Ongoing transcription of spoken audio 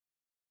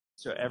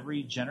So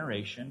every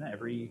generation,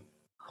 every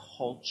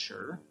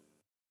culture,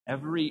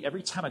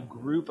 every time a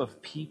group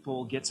of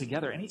people get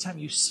together, anytime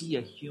you see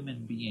a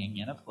human being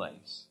in a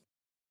place,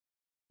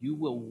 you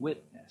will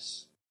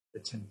witness the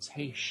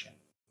temptation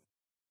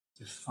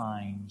to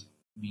find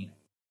meaning,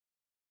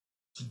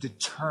 to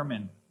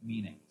determine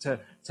meaning.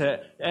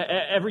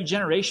 Every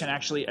generation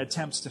actually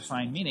attempts to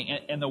find meaning.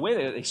 And the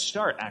way that they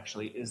start,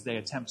 actually, is they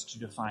attempt to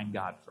define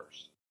God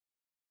first.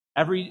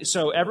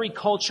 Every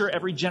culture,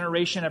 every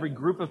generation, every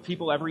group of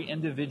people, every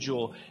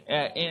individual,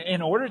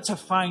 in order to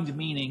find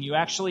meaning, you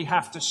actually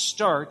have to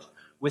start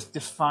with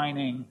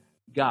defining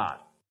God.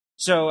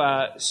 So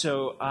I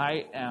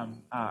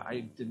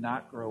did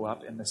not grow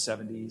up in the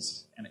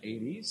 70s and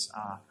 80s.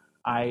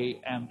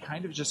 I am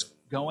kind of just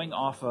going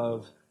off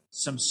of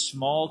some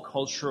small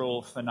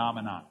cultural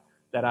phenomenon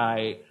that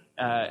I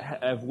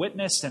have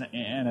witnessed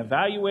and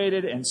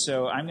evaluated, and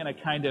so I'm going to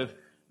kind of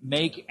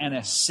make an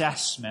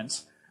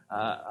assessment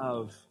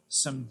of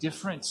some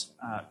different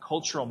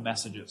cultural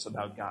messages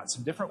about God,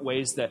 some different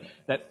ways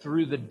that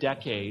through the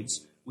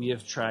decades we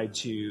have tried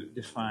to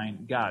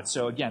define God.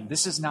 So again,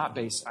 this is not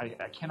based,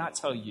 I cannot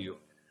tell you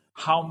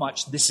how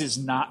much this is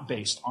not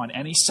based on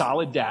any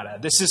solid data.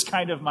 This is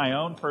kind of my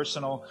own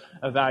personal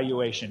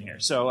evaluation here.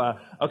 So,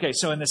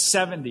 so in the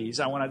 70s,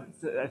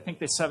 I think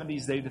the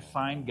 70s, they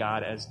defined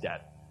God as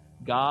dead.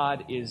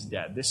 God is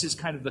dead. This is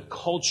kind of the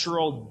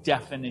cultural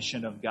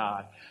definition of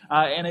God.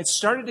 And it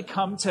started to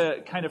come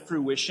to kind of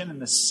fruition in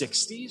the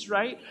 60s,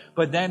 right?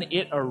 But then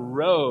it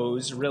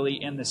arose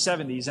really in the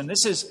 70s. And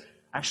this is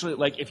actually,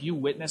 like, if you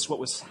witness what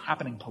was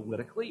happening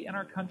politically in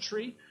our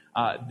country,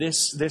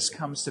 this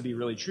comes to be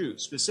really true.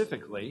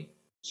 Specifically,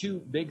 two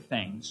big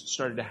things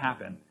started to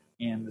happen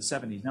in the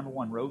 70s. Number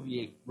one, Roe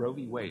v.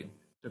 Wade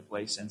took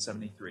place in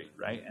 73,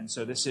 right? And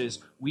so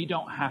we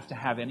don't have to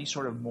have any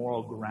sort of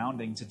moral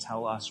grounding to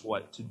tell us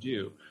what to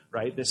do,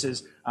 right? This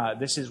is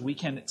we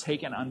can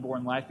take an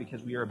unborn life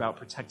because we are about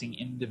protecting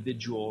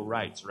individual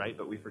rights, right?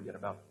 But we forget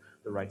about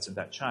the rights of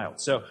that child.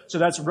 So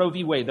that's Roe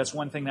v. Wade. That's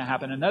one thing that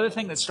happened. Another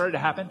thing that started to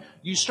happen,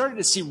 you started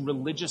to see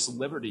religious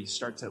liberty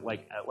start to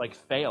like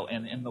fail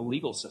in the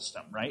legal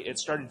system, right? It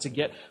started to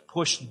get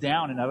pushed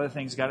down, and other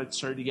things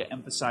started to get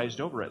emphasized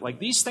over it. Like,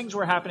 these things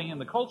were happening in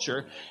the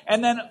culture,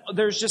 and then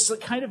there's just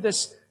kind of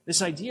this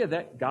idea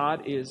that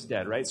God is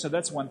dead, right? So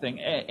that's one thing.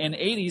 In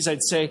 80s,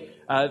 I'd say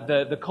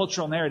the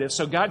cultural narrative.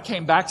 So God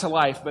came back to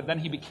life, but then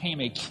he became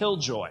a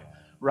killjoy,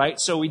 right?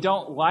 So we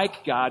don't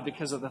like God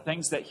because of the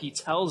things that he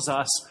tells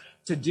us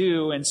to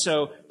do. And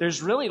so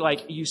there's really,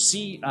 you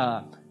see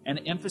an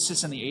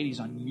emphasis in the 80s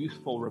on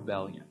youthful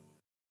rebellion,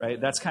 right?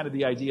 That's kind of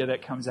the idea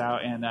that comes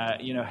out in,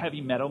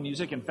 heavy metal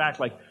music. In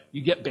fact,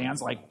 you get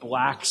bands like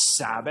Black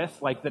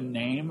Sabbath, like the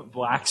name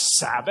Black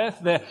Sabbath,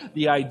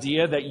 the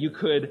idea that you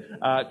could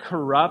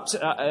corrupt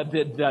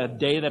the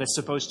day that is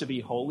supposed to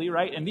be holy,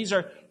 right? And these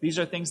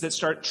are things that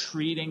start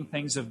treating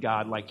things of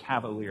God like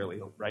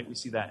cavalierly, right? We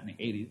see that in the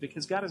 80s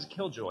because God is a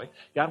killjoy.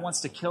 God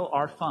wants to kill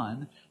our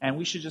fun, and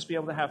we should just be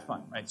able to have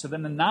fun, right? So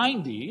then the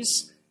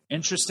 90s,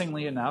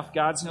 interestingly enough,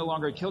 God's no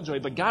longer a killjoy,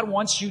 but God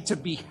wants you to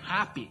be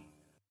happy,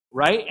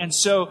 right? And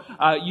so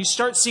you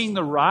start seeing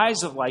the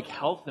rise of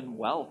health and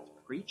wealth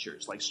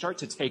preachers start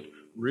to take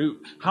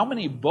root. How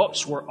many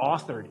books were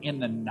authored in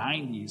the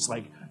 90s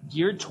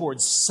geared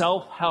towards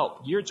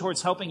self-help, geared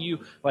towards helping you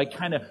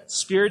kind of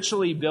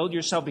spiritually build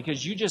yourself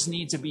because you just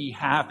need to be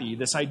happy?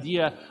 This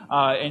idea,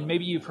 and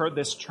maybe you've heard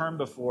this term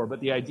before, but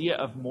the idea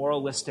of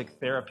moralistic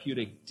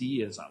therapeutic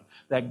deism,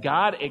 that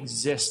God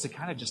exists to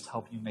kind of just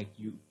help you make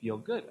you feel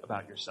good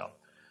about yourself.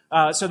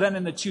 So then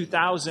in the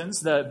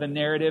 2000s, the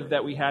narrative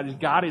that we had is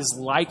God is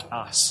like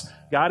us.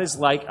 God is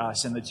like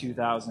us in the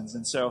 2000s.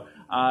 And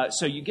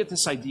so you get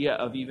this idea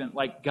of even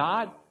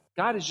God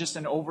is just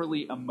an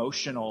overly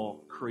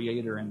emotional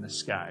creator in the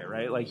sky,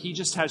 right? He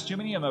just has too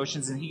many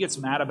emotions and he gets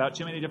mad about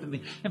too many different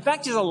things. In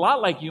fact, he's a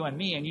lot like you and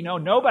me,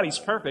 and nobody's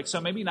perfect, so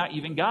maybe not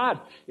even God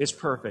is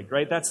perfect,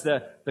 right? That's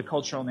the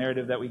cultural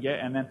narrative that we get.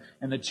 And then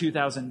in the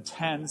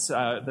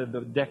 2010s,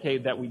 the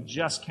decade that we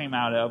just came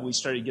out of, we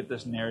started to get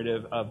this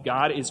narrative of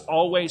God is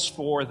always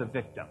for the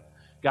victim.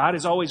 God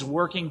is always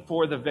working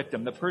for the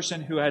victim, the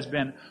person who has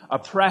been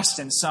oppressed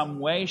in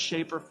some way,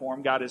 shape, or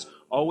form. God is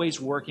always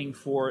working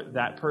for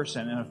that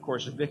person. And of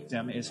course, a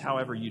victim is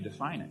however you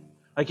define it.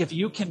 If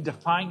you can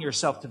define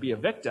yourself to be a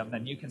victim,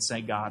 then you can say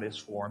God is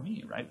for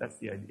me, right? That's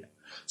the idea.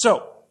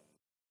 So,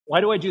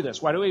 why do I do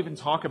this? Why do I even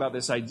talk about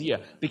this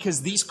idea?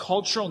 Because these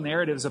cultural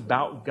narratives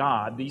about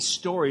God, these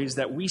stories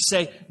that we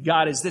say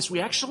God is this,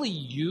 we actually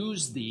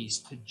use these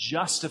to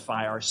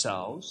justify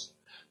ourselves,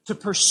 to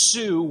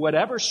pursue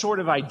whatever sort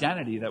of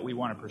identity that we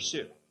want to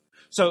pursue.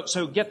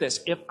 So get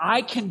this. If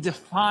I can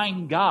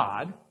define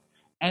God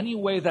any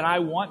way that I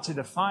want to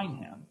define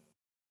him,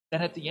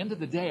 then at the end of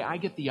the day, I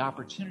get the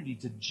opportunity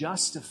to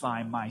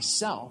justify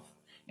myself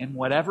in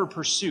whatever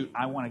pursuit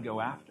I want to go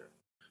after.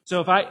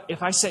 So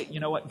if I say, you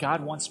know what,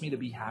 God wants me to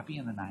be happy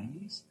in the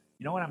 90s,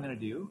 you know what I'm going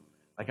to do?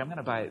 I'm going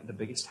to buy the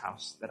biggest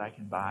house that I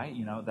can buy,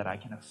 that I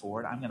can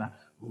afford. I'm going to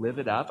live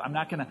it up. I'm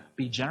not going to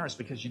be generous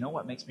because you know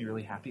what makes me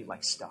really happy?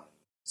 Stuff.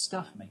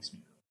 Stuff makes me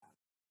really happy.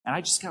 And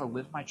I just got to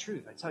live my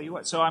truth. I tell you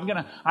what. So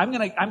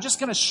I'm just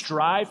gonna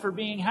strive for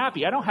being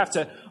happy. I don't have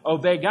to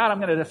obey God. I'm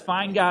going to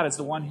define God as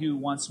the one who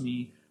wants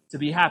me to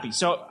be happy.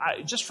 So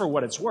just for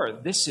what it's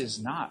worth, this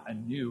is not a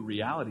new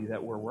reality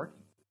that we're working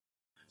with.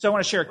 So I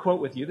want to share a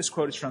quote with you. This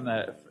quote is from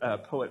the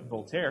poet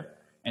Voltaire.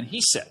 And he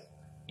said,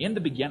 "In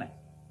the beginning,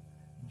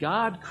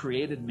 God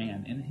created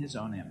man in his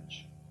own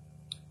image.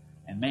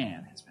 And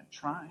man has been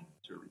trying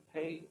to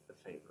repay the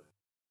favor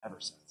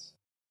ever since."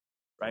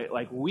 Right?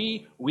 Like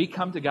we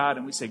come to God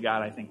and we say,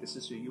 "God, I think this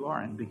is who you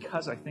are. And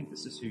because I think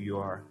this is who you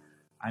are,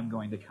 I'm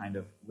going to kind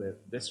of live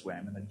this way.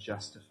 I'm going to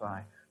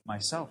justify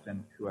myself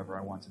and whoever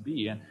I want to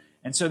be."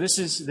 And so this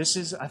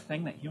is a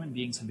thing that human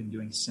beings have been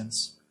doing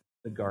since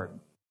the garden.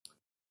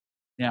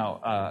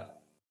 Now,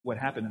 what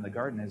happened in the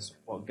garden is,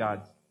 well,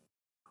 God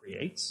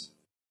creates.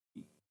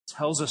 He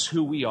tells us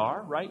who we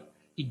are, right?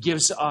 He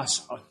gives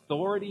us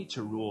authority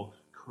to rule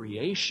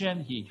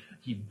creation.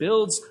 He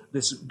builds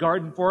this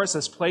garden for us,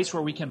 this place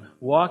where we can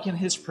walk in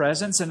his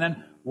presence. And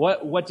then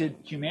what did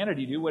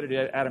humanity do? What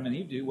did Adam and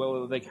Eve do?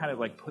 Well, they kind of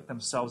like put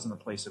themselves in the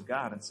place of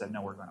God and said,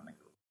 "No, we're going to make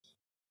the rules."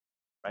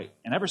 Right?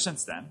 And ever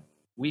since then,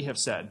 we have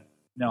said,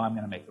 "No, I'm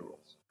going to make the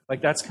rules."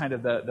 Like that's kind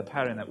of the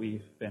pattern that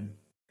we've been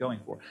going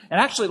for. And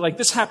actually, like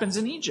this happens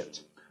in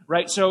Egypt.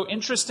 Right? So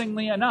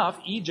interestingly enough,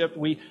 Egypt,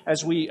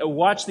 as we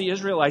watch the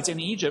Israelites in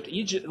Egypt,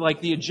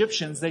 like the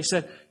Egyptians, they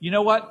said, you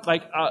know what?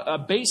 Like a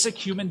basic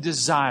human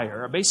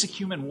desire, a basic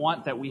human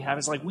want that we have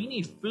is like, we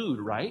need food,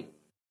 right?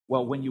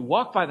 Well, when you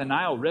walk by the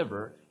Nile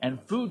River and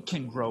food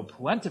can grow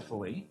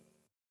plentifully,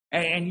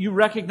 and you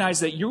recognize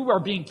that you are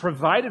being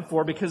provided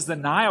for because the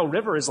Nile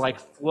River is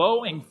like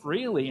flowing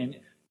freely, and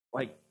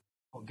like,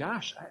 oh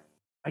gosh,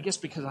 I guess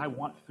because I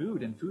want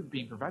food and food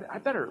being provided, I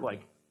better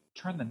like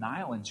turn the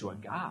Nile into a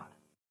god.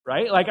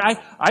 Right? Like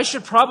I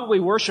should probably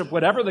worship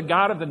whatever the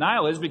god of the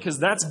Nile is because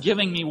that's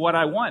giving me what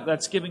I want.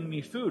 That's giving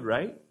me food,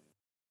 right?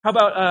 How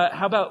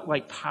about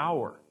like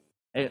power,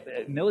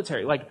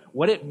 military? Like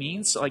what it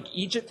means. Like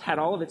Egypt had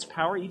all of its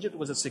power. Egypt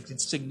was a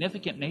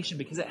significant nation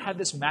because it had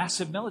this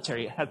massive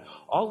military. It had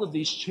all of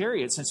these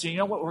chariots. And so you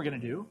know what we're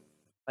going to do?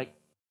 Like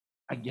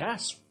I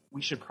guess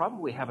we should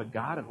probably have a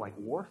god of like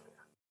warfare.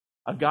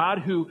 A God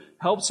who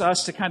helps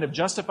us to kind of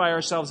justify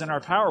ourselves in our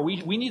power.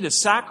 We need to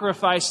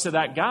sacrifice to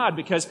that God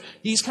because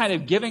he's kind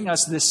of giving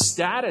us this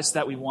status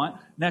that we want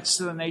next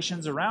to the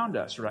nations around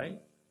us, right?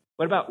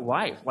 What about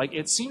life? Like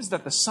it seems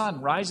that the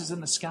sun rises in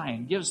the sky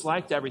and gives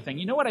life to everything.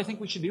 You know what I think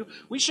we should do?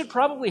 We should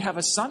probably have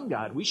a sun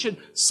god. We should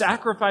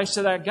sacrifice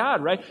to that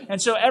God, right? And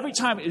so every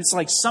time it's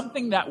like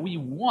something that we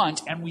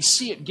want and we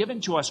see it given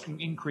to us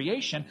in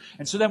creation.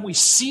 And so then we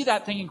see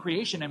that thing in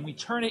creation and we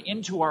turn it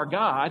into our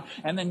God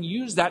and then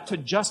use that to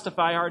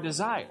justify our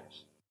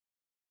desires.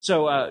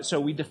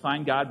 So we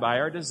define God by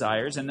our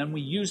desires and then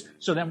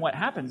so then what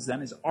happens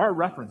then is our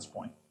reference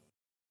point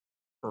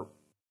for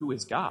who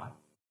is God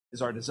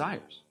is our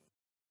desires.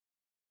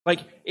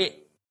 Like,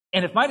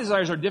 and if my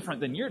desires are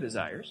different than your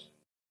desires,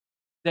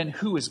 then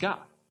who is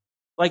God?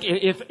 Like,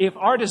 if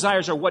our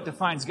desires are what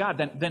defines God,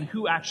 then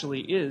who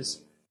actually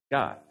is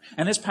God?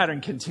 And this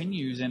pattern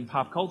continues in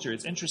pop culture.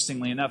 It's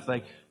interestingly enough,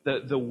 like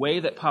the way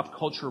that pop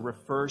culture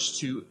refers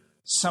to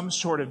some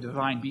sort of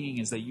divine being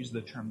is they use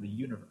the term the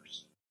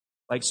universe.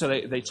 Like, so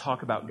they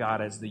talk about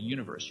God as the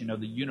universe. You know,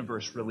 the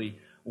universe really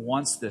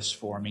wants this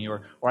for me,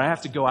 or I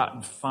have to go out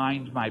and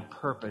find my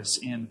purpose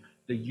in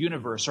the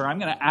universe, or I'm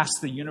going to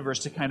ask the universe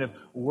to kind of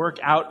work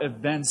out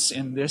events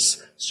in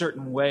this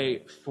certain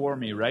way for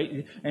me,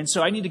 right? And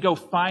so I need to go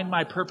find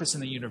my purpose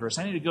in the universe.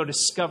 I need to go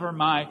discover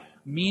my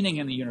meaning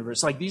in the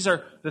universe. Like these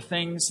are the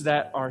things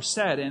that are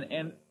said.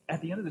 And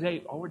at the end of the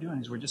day, all we're doing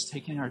is we're just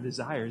taking our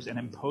desires and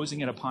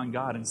imposing it upon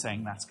God and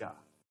saying that's God.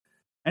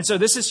 And so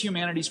this is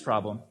humanity's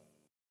problem.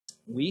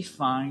 We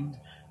find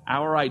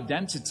our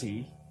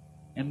identity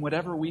in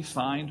whatever we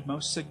find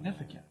most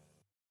significant.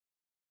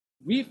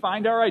 We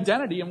find our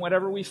identity in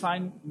whatever we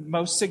find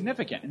most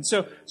significant. And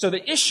so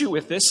the issue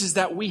with this is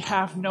that we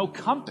have no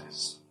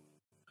compass.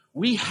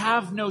 We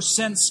have no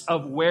sense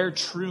of where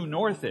true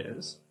north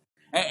is.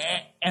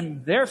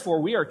 And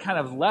therefore, we are kind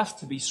of left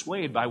to be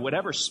swayed by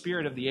whatever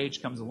spirit of the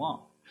age comes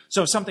along.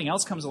 So if something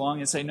else comes along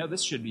and say, no,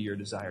 this should be your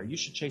desire. You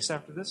should chase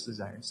after this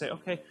desire. And say,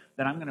 okay,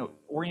 then I'm going to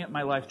orient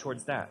my life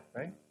towards that,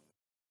 right?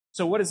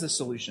 So what is the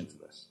solution to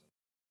this?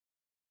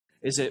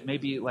 Is it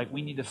maybe like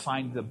we need to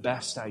find the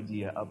best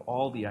idea of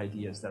all the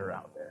ideas that are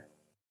out there?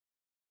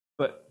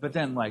 But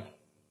then, like,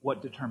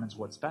 what determines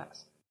what's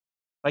best?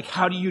 Like,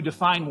 how do you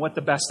define what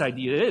the best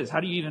idea is?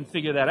 How do you even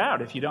figure that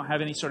out if you don't have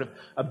any sort of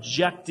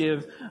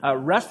objective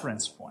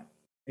reference point?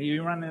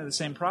 You run into the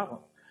same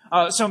problem.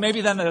 So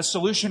maybe then the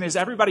solution is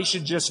everybody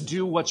should just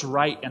do what's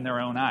right in their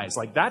own eyes.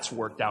 Like, that's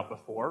worked out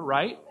before,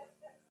 right?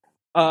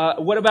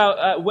 What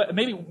about,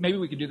 maybe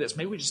we could do this.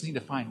 Maybe we just need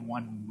to find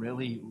one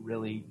really,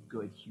 really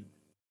good human.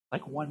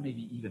 Like one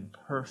maybe even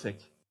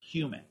perfect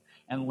human,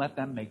 and let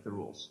them make the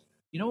rules.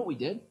 You know what we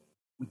did?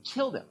 We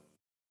killed him.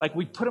 Like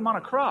we put him on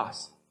a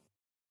cross,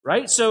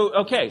 right?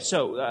 So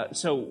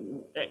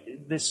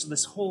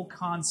this whole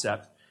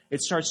concept,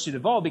 it starts to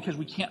devolve because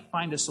we can't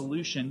find a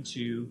solution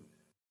to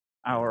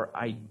our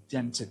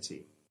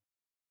identity.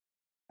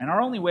 And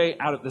our only way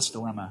out of this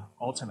dilemma,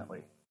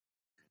 ultimately,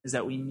 is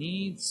that we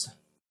need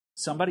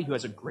somebody who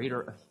has a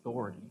greater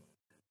authority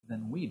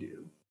than we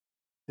do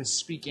to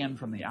speak in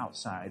from the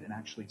outside and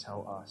actually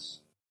tell us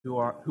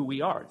who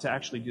we are, to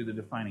actually do the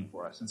defining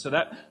for us. And so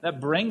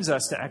that brings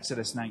us to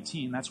Exodus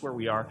 19. That's where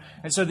we are.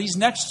 And so these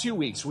next 2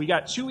 weeks, we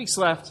got 2 weeks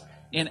left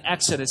in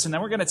Exodus, and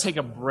then we're going to take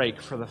a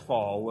break for the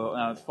fall.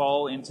 We'll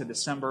fall into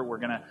December. We're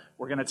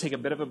going to take a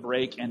bit of a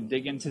break and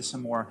dig into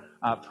some more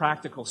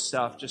practical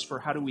stuff, just for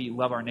how do we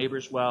love our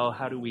neighbors well,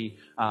 how do we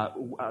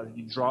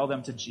draw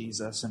them to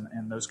Jesus,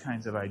 and those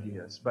kinds of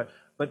ideas. But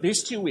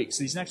these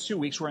next 2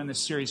 weeks, we're in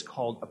this series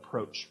called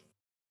Approach,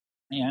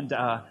 and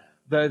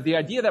the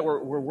idea that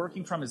we're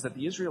working from is that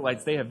the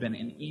Israelites, they have been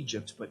in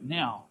Egypt, but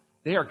now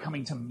they are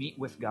coming to meet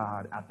with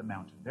God at the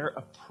mountain. They're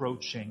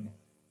approaching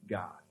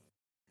God.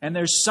 And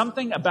there's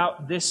something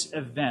about this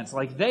event,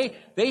 like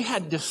they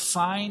had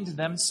defined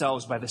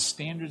themselves by the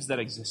standards that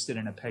existed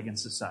in a pagan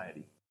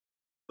society.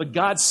 But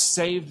God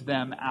saved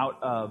them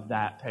out of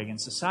that pagan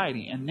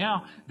society. And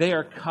now they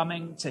are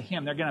coming to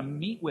Him. They're going to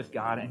meet with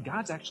God, and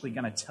God's actually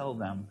going to tell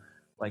them,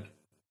 like,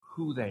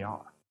 who they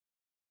are.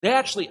 They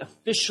actually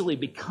officially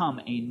become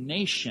a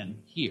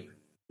nation here.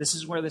 This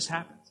is where this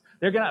happens.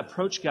 They're going to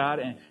approach God,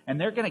 and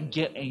they're going to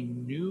get a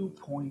new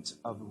point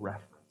of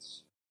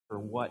reference for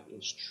what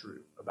is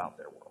true about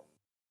their world.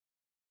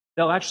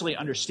 They'll actually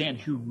understand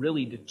who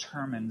really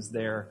determines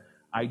their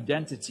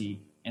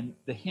identity, and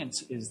the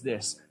hint is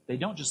this: they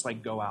don't just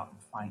go out and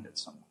find it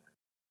somewhere.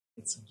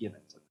 It's given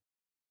to them.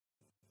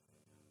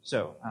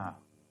 So,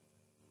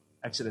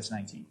 Exodus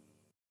 19,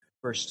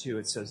 verse 2,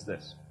 it says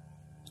this.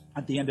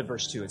 At the end of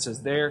verse 2, it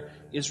says, "There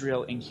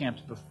Israel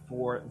encamped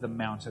before the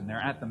mountain."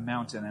 They're at the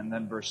mountain, and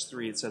then verse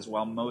 3, it says,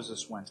 "While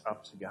Moses went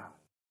up to God,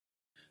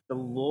 the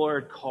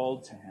Lord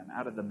called to him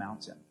out of the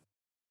mountain."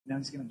 Now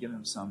he's going to give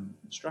him some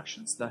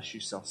instructions. "Thus you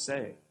shall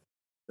say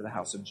to the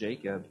house of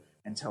Jacob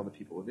and tell the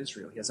people of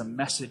Israel." He has a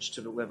message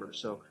to deliver.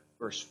 So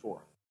verse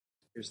 4,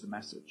 here's the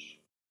message.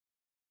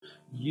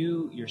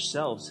 "You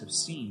yourselves have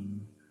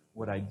seen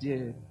what I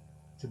did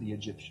to the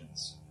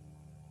Egyptians."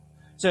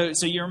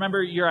 So you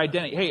remember your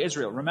identity. Hey,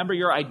 Israel, remember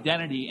your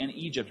identity in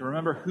Egypt.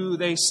 Remember who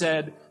they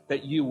said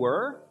that you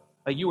were?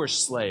 Like, you were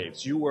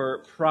slaves. You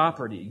were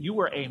property. You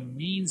were a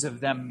means of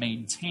them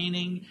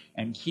maintaining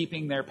and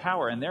keeping their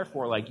power. And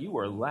therefore, you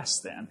were less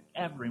than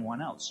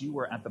everyone else. You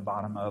were at the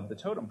bottom of the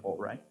totem pole,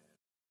 right?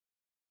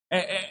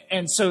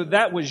 And so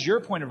that was your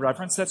point of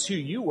reference. That's who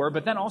you were.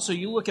 But then also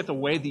you look at the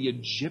way the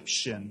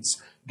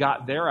Egyptians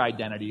got their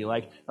identity.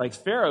 Like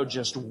Pharaoh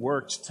just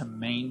worked to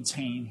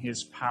maintain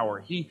his power.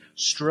 He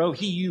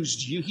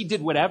used you. He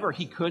did whatever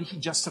he could. He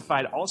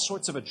justified all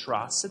sorts of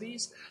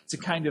atrocities to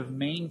kind of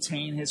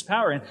maintain his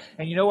power.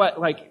 And you know what?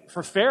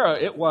 For Pharaoh,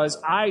 it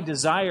was, I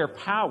desire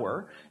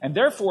power, and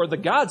therefore the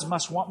gods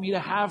must want me to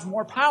have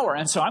more power.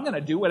 And so I'm going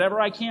to do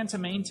whatever I can to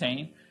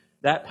maintain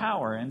that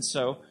power. And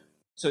so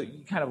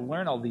you kind of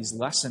learn all these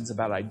lessons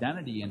about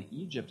identity in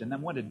Egypt. And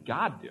then what did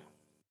God do?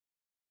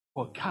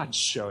 Well, God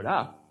showed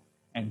up,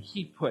 and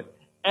He put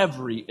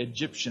every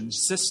Egyptian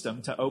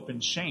system to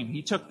open shame.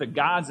 He took the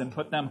gods and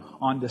put them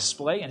on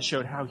display and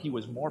showed how He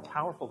was more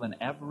powerful than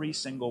every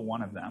single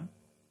one of them.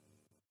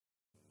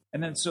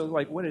 And then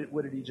what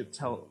did Egypt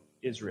tell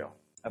Israel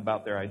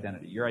about their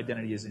identity? Your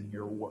identity is in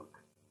your work,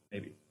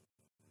 maybe.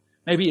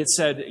 Maybe it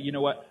said, you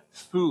know what,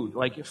 food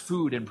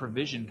and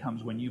provision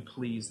comes when you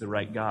please the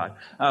right God.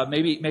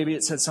 Maybe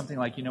it said something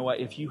like, you know what,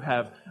 if you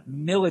have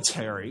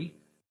military,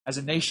 as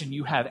a nation,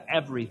 you have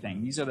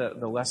everything. These are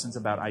the lessons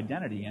about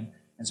identity. And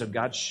so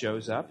God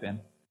shows up, and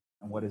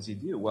what does He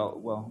do?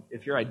 Well,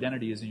 if your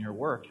identity is in your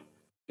work,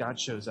 God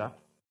shows up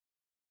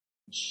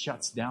and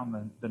shuts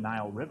down the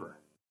Nile River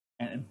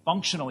and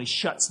functionally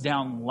shuts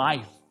down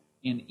life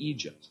in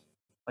Egypt.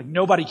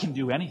 Nobody can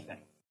do anything.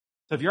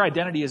 So if your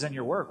identity is in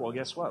your work, well,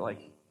 guess what?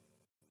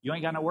 You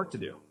ain't got no work to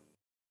do.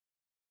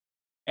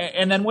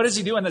 And then what does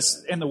He do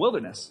in the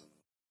wilderness?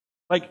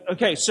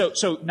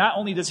 So not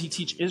only does He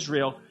teach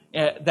Israel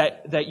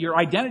that your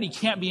identity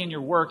can't be in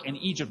your work in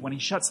Egypt when He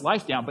shuts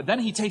life down, but then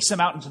He takes them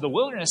out into the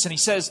wilderness and He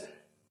says,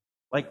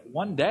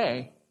 one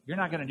day, you're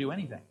not going to do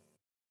anything.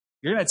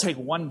 You're going to take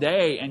one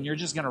day and you're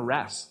just going to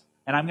rest,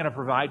 and I'm going to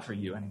provide for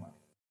you anyway.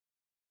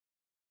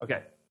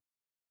 Okay,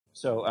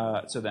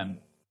 so then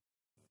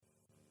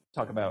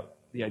talk about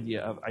the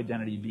idea of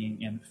identity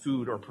being in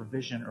food or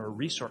provision or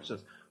resources.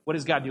 What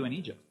does God do in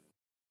Egypt?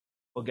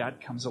 Well,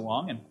 God comes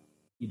along and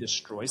He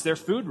destroys their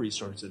food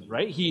resources,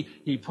 right?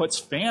 He puts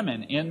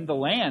famine in the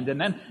land.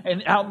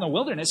 And out in the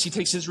wilderness, He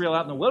takes Israel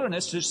out in the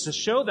wilderness just to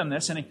show them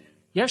this. And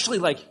he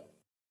actually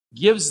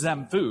gives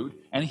them food.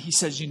 And He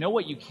says, you know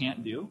what you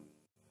can't do?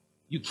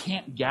 You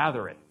can't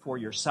gather it for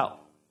yourself.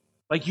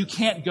 You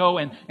can't go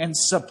and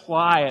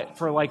supply it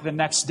for the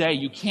next day.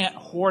 You can't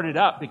hoard it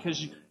up,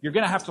 because you're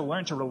going to have to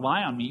learn to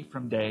rely on Me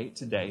from day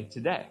to day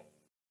to day.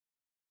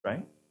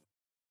 Right?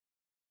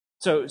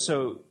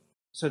 So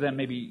So then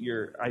maybe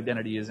your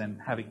identity is in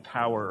having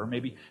power, or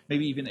maybe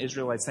even the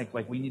Israelites think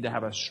like we need to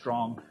have a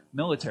strong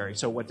military.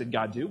 So what did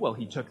God do? Well,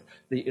 he took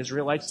the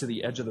Israelites to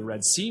the edge of the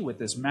Red Sea with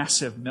this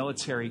massive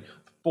military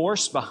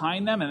force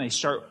behind them, and they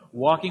start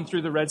walking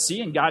through the Red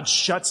Sea, and God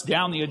shuts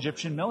down the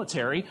Egyptian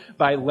military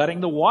by letting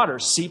the water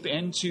seep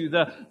into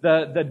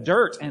the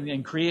dirt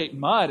and create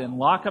mud and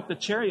lock up the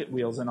chariot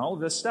wheels and all of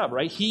this stuff,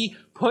 right? He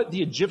put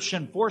the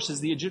Egyptian forces,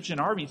 the Egyptian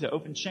army, to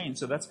open chains.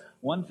 So that's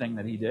one thing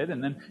that he did.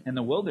 And then in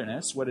the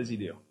wilderness, what does he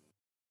do?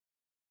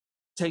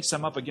 Takes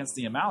them up against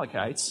the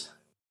Amalekites,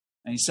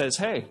 and he says,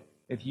 hey,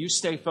 if you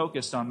stay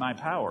focused on my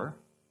power,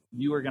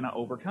 you are going to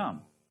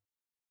overcome.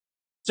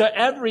 So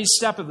every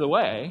step of the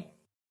way,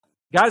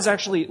 God's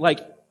actually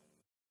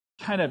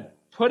kind of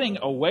putting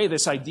away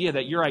this idea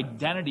that your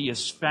identity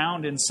is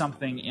found in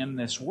something in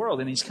this world,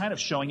 and he's kind of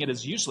showing it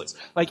as useless.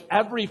 Like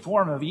every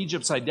form of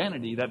Egypt's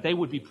identity that they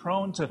would be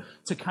prone to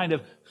kind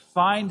of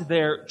find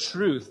their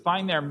truth,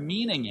 find their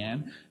meaning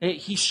in,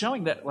 he's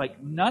showing that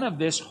none of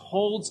this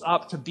holds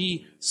up to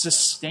be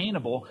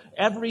sustainable.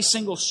 Every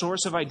single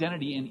source of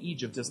identity in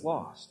Egypt is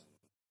lost.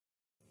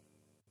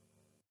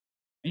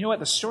 And you know what?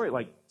 The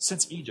story,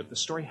 since Egypt, the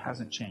story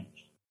hasn't changed.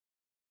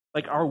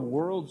 Our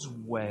world's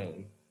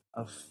way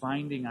of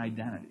finding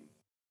identity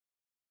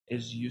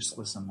is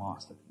useless and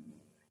lost at the end of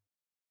the day.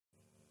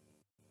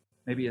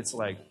 Maybe it's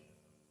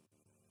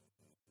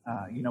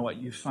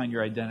you find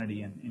your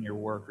identity in your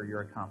work or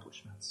your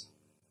accomplishments.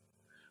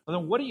 Well,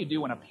 then what do you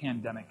do when a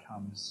pandemic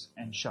comes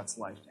and shuts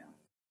life down?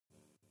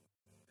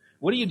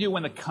 What do you do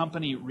when the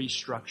company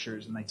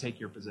restructures and they take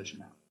your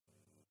position out?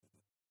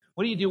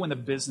 What do you do when the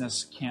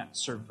business can't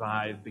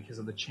survive because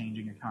of the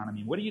changing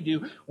economy? What do you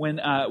do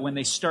when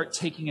they start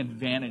taking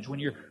advantage, when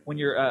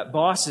your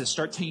bosses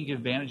start taking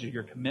advantage of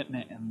your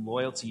commitment and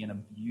loyalty and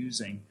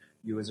abusing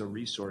you as a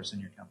resource in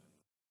your company?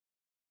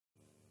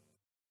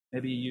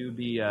 Maybe you'd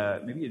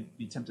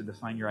be tempted to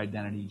find your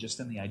identity just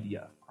in the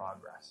idea of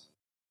progress.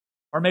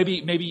 Or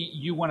maybe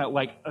you want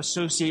to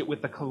associate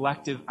with the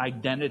collective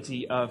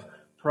identity of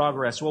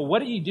progress. Well, what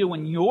do you do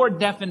when your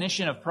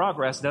definition of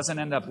progress doesn't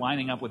end up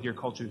lining up with your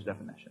culture's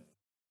definition?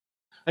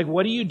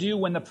 What do you do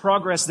when the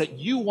progress that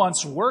you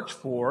once worked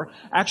for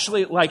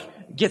actually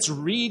gets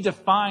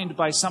redefined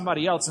by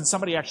somebody else, and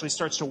somebody actually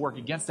starts to work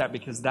against that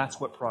because that's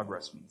what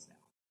progress means now?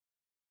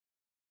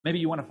 Maybe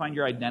you want to find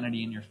your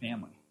identity in your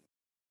family.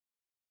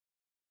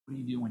 What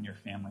do you do when your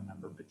family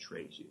member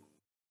betrays you?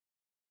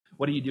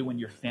 What do you do when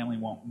your family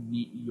won't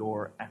meet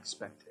your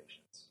expectations?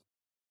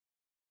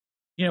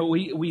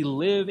 We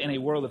live in a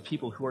world of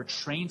people who are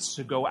trained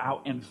to go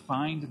out and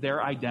find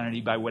their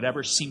identity by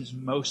whatever seems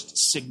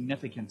most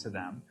significant to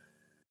them.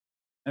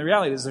 And the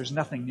reality is there's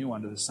nothing new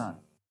under the sun.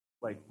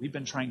 We've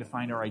been trying to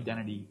find our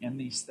identity in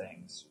these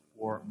things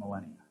for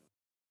millennia.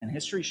 And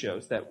history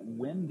shows that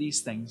when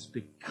these things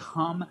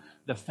become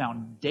the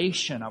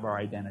foundation of our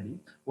identity,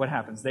 what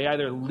happens? They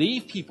either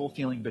leave people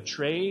feeling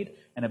betrayed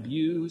and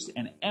abused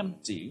and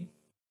empty,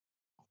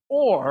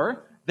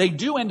 or they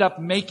do end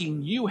up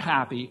making you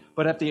happy,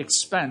 but at the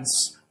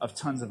expense of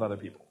tons of other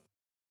people.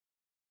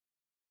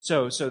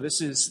 So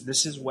this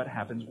is what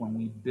happens when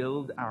we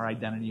build our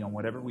identity on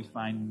whatever we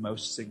find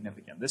most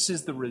significant. This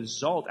is the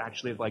result,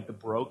 actually, of the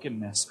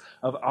brokenness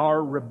of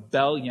our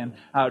rebellion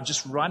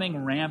just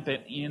running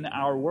rampant in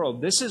our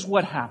world. This is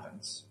what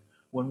happens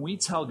when we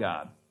tell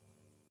God,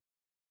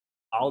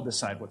 I'll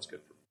decide what's good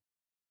for you.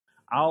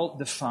 I'll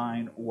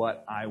define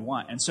what I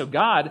want. And so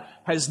God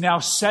has now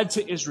said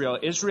to Israel,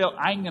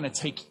 I'm going to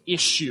take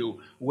issue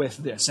with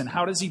this. And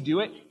how does he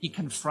do it? He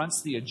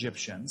confronts the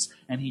Egyptians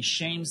and he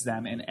shames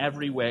them in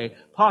every way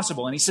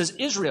possible. And he says,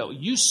 Israel,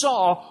 you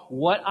saw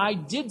what I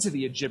did to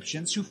the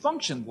Egyptians who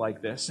functioned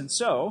like this. And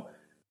so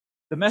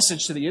the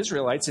message to the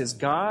Israelites is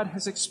God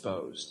has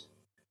exposed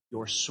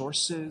your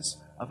sources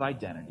of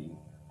identity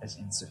as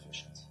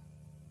insufficient.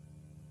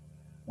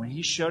 When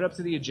he showed up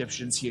to the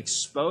Egyptians, he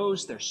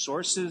exposed their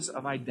sources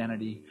of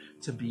identity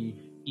to be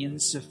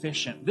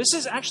insufficient. This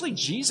is actually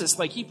Jesus.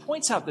 He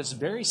points out this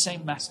very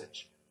same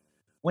message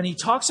when he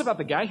talks about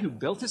the guy who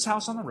built his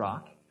house on the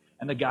rock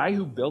and the guy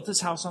who built his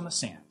house on the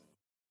sand.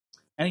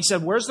 And he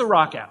said, where's the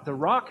rock at? The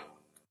rock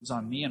is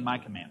on me and my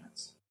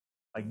commandments.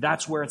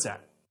 That's where it's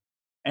at.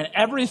 And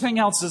everything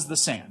else is the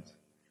sand.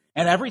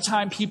 And every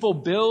time people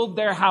build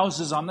their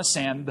houses on the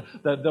sand,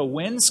 the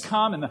winds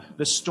come and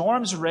the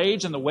storms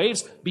rage and the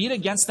waves beat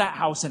against that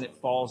house and it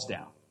falls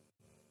down.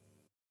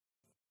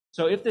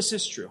 So if this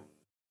is true,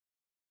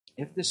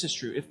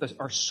 if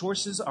our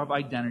sources of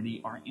identity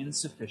are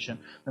insufficient,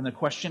 then the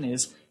question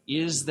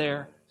is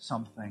there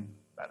something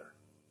better?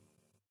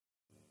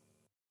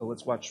 So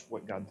let's watch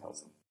what God tells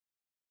them.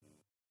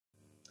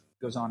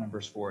 It goes on in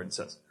verse 4 and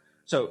says,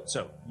 So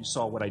you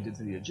saw what I did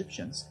to the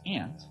Egyptians,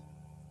 and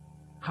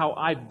how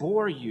I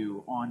bore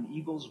you on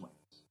eagle's wings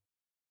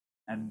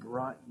and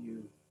brought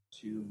you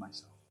to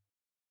myself.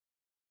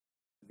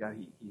 God,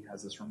 he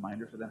has this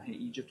reminder for them. Hey,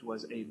 Egypt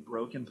was a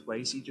broken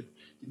place. Egypt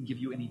didn't give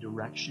you any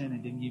direction.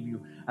 It didn't give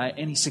you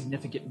any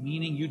significant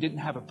meaning. You didn't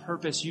have a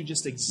purpose. You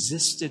just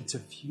existed to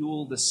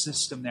fuel the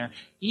system there.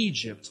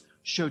 Egypt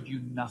showed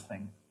you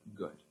nothing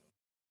good.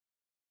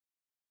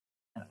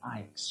 And I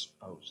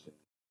exposed it.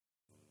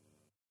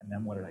 And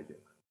then what did I do?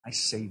 I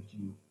saved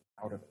you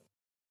out of it.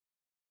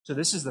 So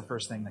this is the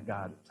first thing that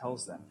God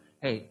tells them.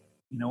 Hey,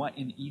 you know what?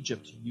 In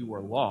Egypt you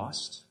were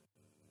lost.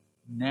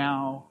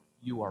 Now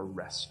you are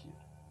rescued.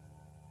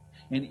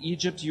 In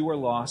Egypt you were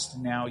lost.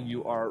 Now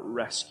you are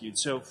rescued.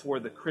 So for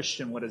the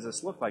Christian, what does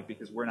this look like?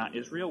 Because we're not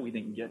Israel. We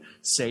didn't get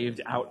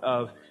saved out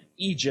of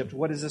Egypt.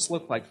 What does this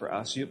look like for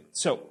us?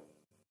 So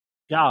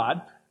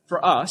God,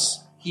 for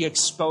us, He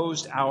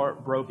exposed our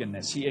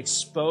brokenness. He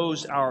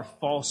exposed our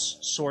false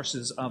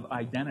sources of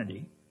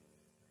identity.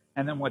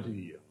 And then what did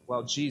He do?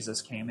 Well,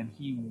 Jesus came and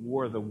He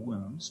wore the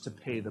wounds to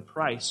pay the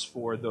price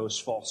for those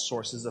false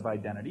sources of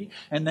identity.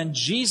 And then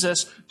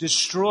Jesus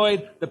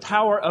destroyed the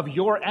power of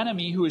your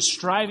enemy who is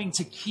striving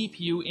to keep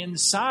you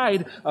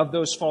inside of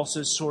those false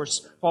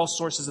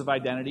sources of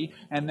identity.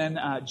 And then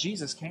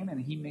Jesus came and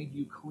He made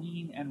you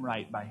clean and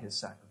right by His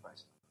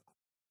sacrifice.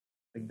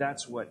 Like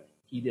that's what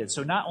He did.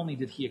 So not only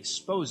did He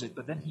expose it,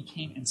 but then He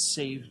came and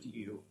saved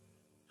you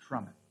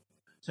from it.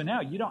 So now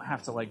you don't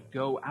have to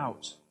go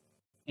out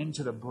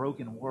into the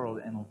broken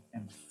world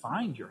and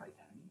find your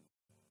identity,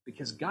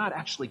 because God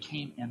actually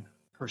came and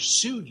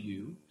pursued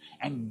you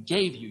and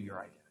gave you your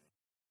identity.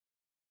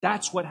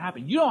 That's what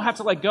happened. You don't have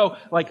to go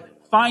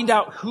find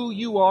out who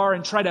you are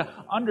and try to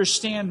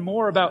understand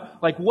more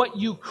about what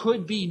you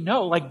could be.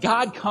 No,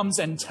 God comes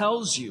and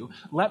tells you,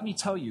 let me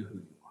tell you who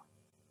you are.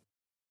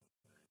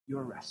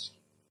 You're rescued.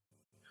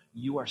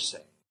 You are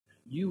saved.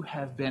 You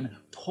have been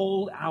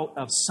pulled out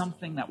of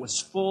something that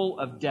was full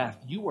of death.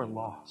 You were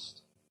lost.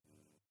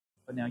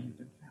 But now you've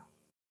been found.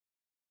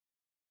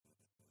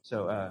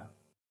 So,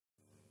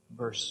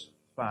 verse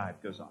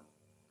 5 goes on.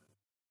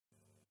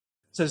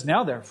 It says,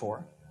 now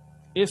therefore,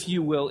 if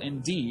you will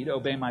indeed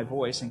obey my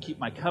voice and keep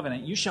my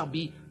covenant, you shall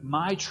be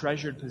my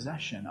treasured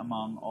possession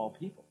among all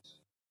peoples.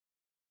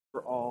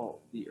 For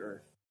all the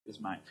earth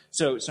is mine.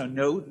 So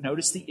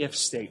notice the if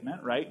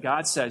statement, right?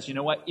 God says, you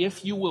know what?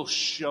 If you will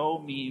show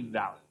me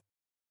value,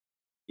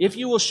 if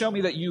you will show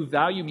me that you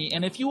value me,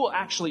 and if you will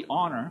actually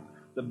honor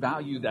the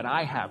value that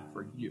I have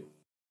for you,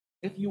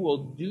 if you will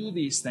do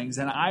these things,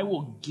 then I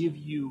will give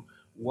you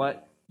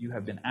what you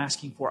have been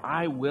asking for.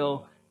 I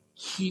will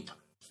keep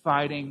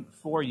fighting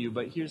for you.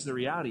 But here's the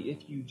reality.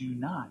 If you do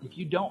not, if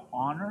you don't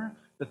honor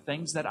the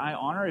things that I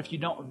honor, if you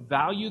don't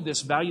value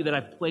this value that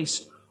I've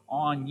placed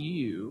on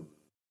you,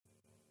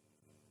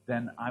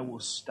 then I will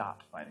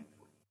stop fighting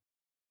for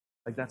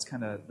you. That's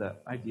kind of the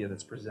idea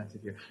that's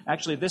presented here.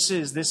 Actually, this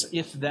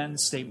if-then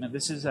statement.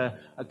 This is a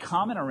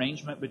common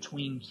arrangement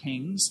between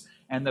kings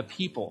and the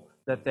people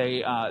that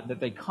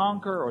they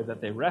conquer or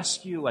that they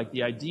rescue.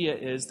 The idea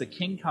is the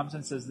king comes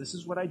and says, this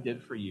is what I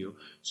did for you.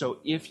 So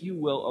if you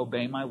will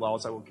obey my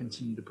laws, I will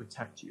continue to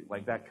protect you.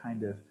 That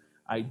kind of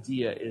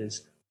idea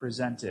is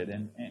presented.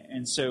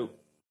 And so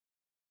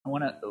I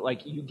want to,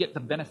 you get the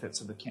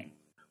benefits of the king.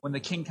 When the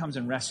king comes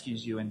and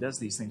rescues you and does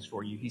these things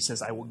for you, he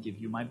says, I will give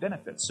you my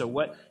benefits. So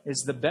what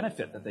is the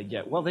benefit that they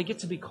get? Well, they get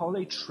to be called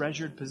a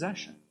treasured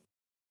possession.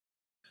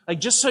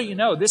 Just so you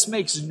know, this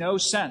makes no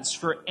sense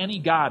for any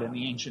god in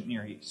the ancient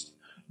Near East.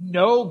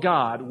 No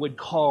god would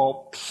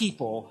call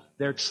people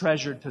their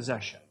treasured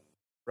possession,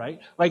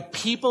 right?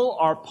 People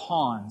are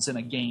pawns in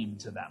a game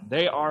to them.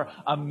 They are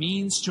a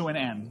means to an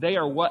end. They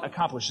are what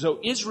accomplished. So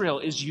Israel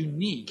is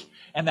unique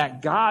in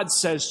that God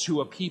says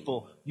to a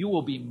people, you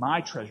will be my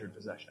treasured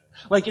possession.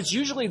 It's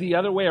usually the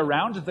other way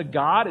around. The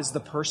God is the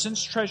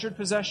person's treasured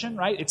possession,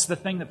 right? It's the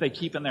thing that they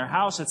keep in their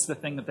house. It's the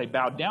thing that they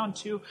bow down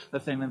to, the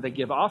thing that they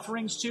give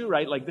offerings to,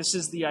 right? This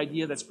is the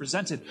idea that's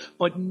presented.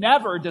 But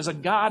never does a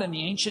God in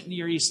the ancient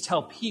Near East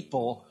tell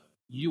people,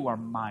 you are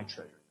my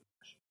treasured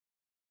possession.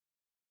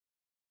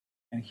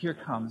 And here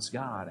comes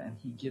God, and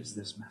He gives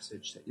this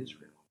message to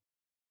Israel.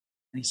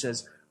 And He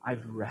says,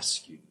 I've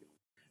rescued you.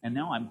 And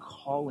now I'm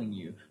calling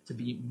you to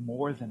be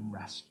more than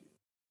rescued.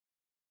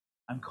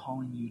 I'm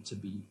calling you to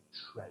be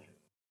treasured.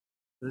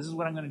 So this is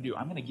what I'm going to do.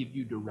 I'm going to give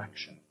you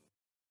direction.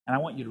 And I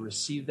want you to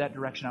receive that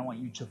direction. I want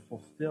you to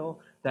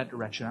fulfill that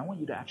direction. I want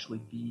you to actually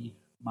be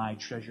my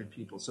treasured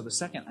people. So the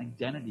second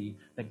identity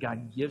that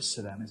God gives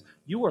to them is,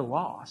 you were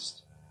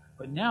lost,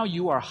 but now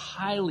you are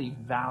highly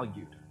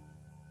valued.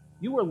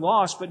 You were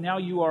lost, but now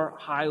you are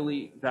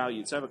highly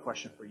valued. So I have a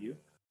question for you.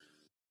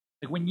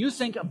 When you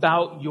think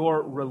about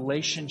your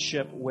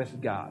relationship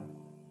with God,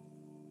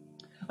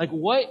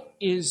 what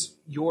is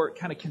your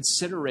kind of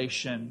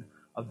consideration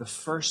of the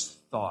first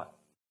thought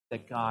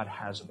that God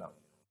has about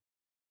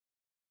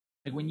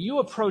you? When you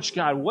approach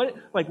God, what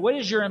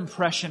is your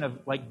impression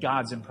of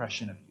God's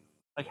impression of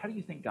you? How do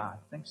you think God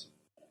thinks of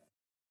you?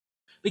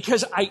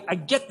 Because I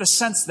get the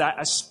sense that,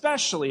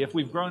 especially if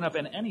we've grown up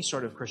in any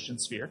sort of Christian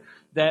sphere,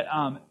 that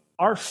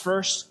our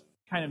first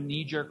kind of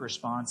knee-jerk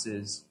response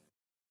is,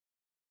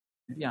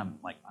 maybe I'm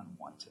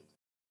unwanted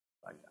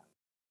by God.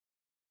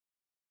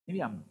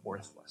 Maybe I'm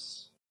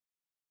worthless.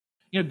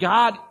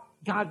 God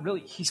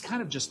really, He's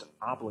kind of just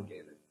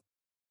obligated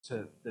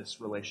to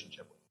this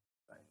relationship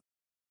with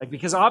us, Like,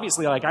 because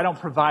obviously, like, I don't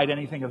provide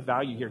anything of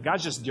value here.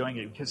 God's just doing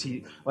it because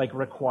he, like,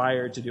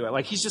 required to do it.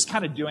 Like, he's just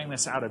kind of doing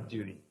this out of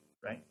duty,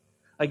 right?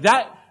 Like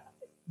that,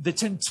 the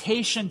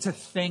temptation to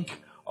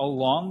think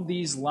along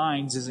these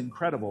lines is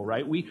incredible,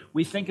 right?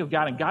 We think of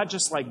God, and God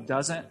just, like,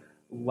 doesn't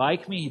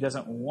like me. He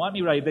doesn't want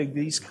me, right?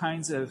 These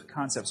kinds of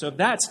concepts. So if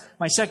that's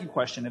my second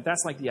question, if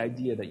that's, like, the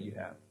idea that you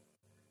have,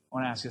 I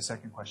want to ask you a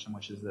second question,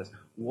 which is this.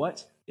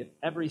 What if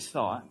every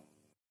thought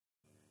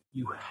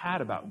you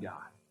had about God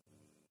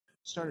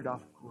started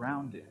off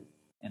grounded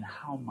in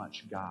how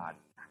much God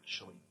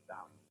actually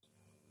values?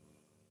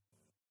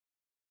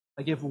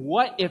 Like,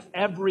 if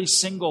every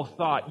single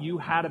thought you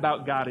had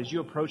about God as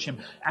you approach him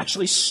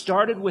actually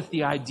started with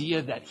the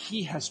idea that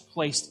he has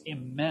placed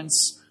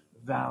immense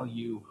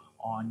value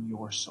on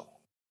your soul?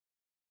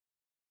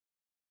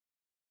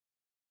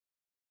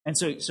 And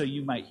so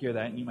you might hear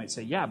that and you might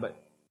say, yeah, but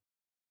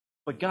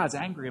God's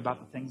angry about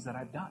the things that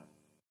I've done.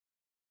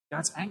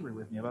 God's angry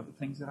with me about the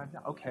things that I've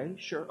done. Okay,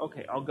 sure.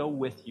 Okay, I'll go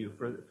with you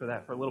for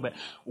that for a little bit.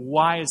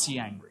 Why is he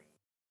angry?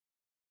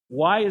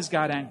 Why is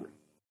God angry?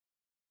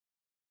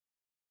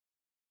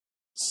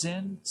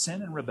 Sin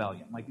and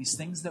rebellion, like these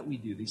things that we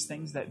do, these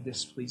things that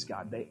displease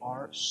God, they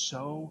are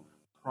so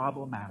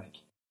problematic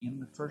in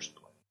the first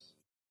place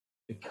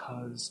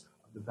because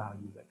of the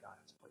value that God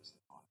has placed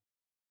upon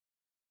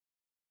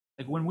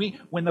it.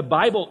 Like when the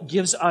Bible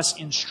gives us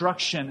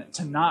instruction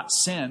to not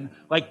sin,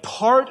 like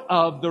part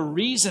of the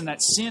reason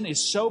that sin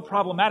is so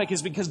problematic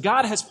is because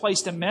God has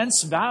placed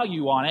immense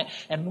value on it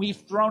and we've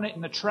thrown it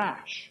in the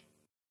trash.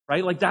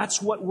 Right? Like that's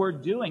what we're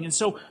doing. And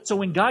so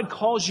when God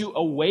calls you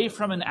away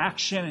from an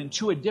action and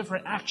to a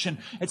different action,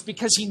 it's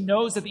because he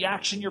knows that the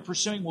action you're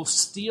pursuing will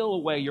steal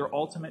away your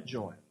ultimate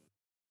joy.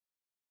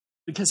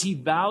 Because he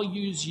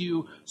values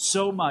you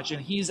so much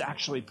and he's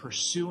actually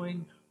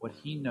pursuing what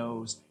he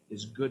knows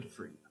is good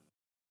for you.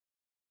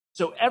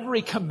 So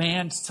every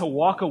command to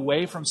walk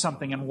away from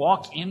something and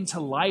walk into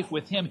life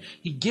with him,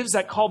 he gives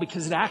that call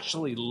because it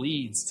actually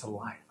leads to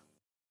life.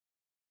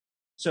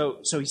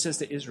 So he says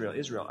to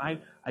Israel,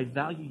 I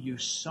value you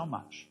so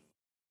much.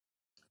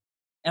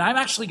 And I'm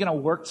actually going to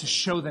work to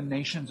show the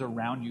nations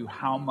around you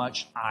how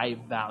much I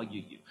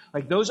value you.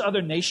 Like those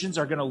other nations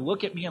are going to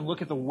look at me and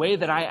look at the way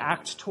that I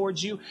act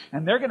towards you,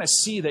 and they're going to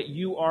see that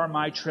you are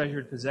my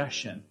treasured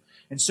possession.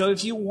 And so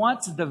if you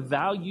want the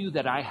value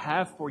that I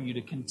have for you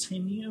to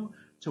continue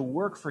to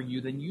work for you,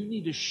 then you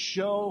need to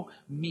show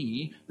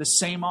me the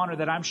same honor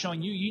that I'm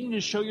showing you. You need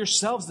to show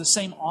yourselves the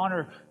same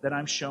honor that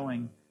I'm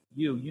showing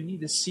you. You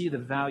need to see the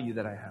value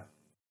that I have.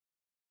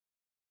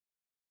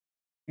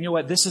 You know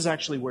what? This is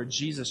actually where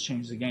Jesus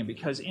changed the game,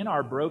 because in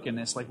our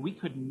brokenness, like we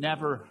could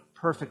never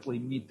perfectly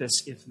meet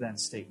this if-then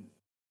statement.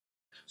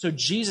 So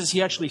Jesus,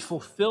 he actually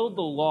fulfilled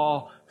the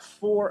law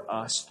for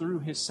us through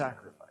his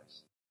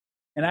sacrifice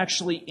and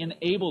actually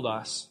enabled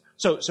us.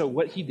 So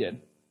what he did,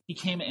 he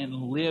came and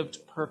lived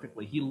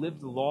perfectly. He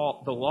lived the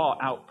law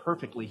out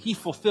perfectly. He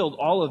fulfilled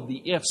all of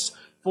the ifs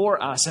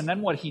for us. And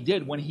then what he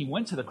did when he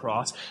went to the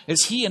cross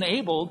is he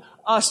enabled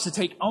us to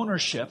take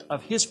ownership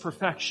of his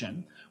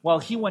perfection while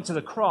he went to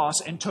the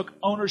cross and took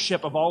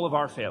ownership of all of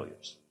our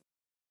failures.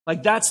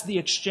 Like that's the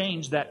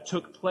exchange that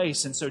took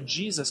place. And so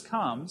Jesus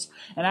comes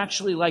and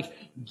actually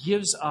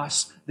gives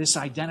us this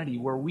identity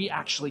where we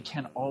actually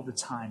can all the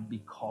time be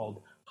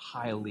called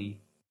highly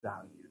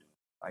valued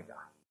by God.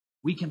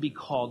 We can be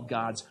called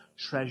God's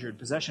treasured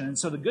possession. And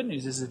so the good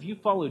news is if you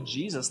follow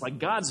Jesus, like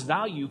God's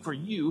value for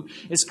you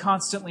is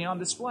constantly on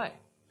display.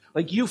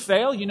 Like you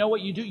fail, you know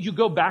what you do? You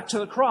go back to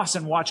the cross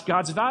and watch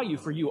God's value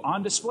for you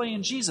on display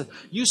in Jesus.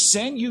 You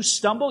sin, you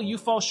stumble, you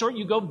fall short,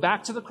 you go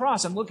back to the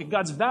cross and look at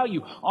God's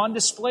value on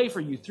display for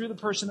you through the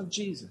person of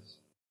Jesus.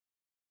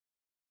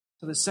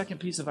 So the second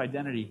piece of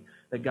identity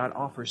that God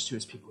offers to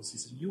his people is he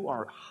says, you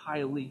are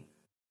highly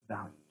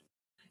valued.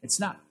 It's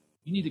not,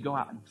 you need to go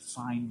out and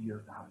find your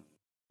value.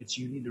 It's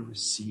you need to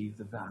receive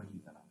the value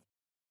that I'm.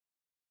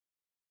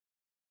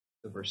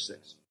 So verse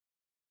 6.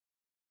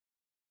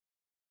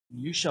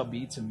 You shall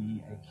be to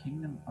me a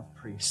kingdom of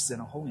priests and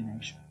a holy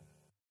nation.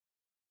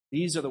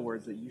 These are the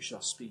words that you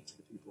shall speak to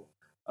the people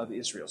of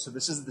Israel. So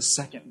this is the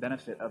second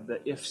benefit of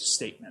the if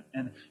statement.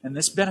 And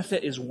this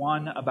benefit is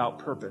one about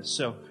purpose.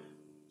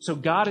 So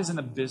God is in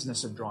the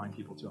business of drawing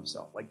people to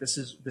himself. Like this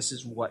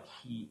is what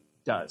he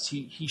does.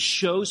 He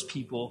shows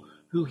people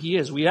who he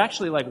is. We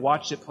actually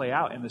watched it play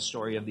out in the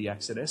story of the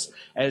Exodus.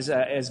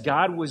 As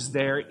God was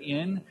there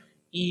in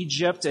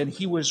Egypt and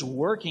he was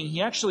working,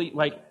 he actually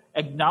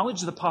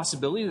acknowledged the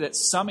possibility that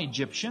some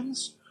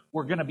Egyptians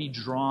were going to be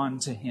drawn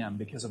to him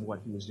because of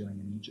what he was doing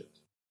in Egypt.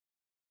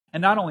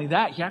 And not only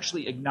that, he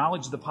actually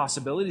acknowledged the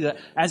possibility that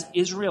as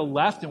Israel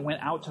left and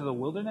went out to the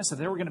wilderness, that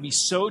there were going to be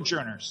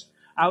sojourners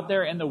out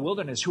there in the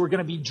wilderness who were going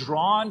to be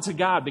drawn to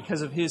God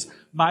because of his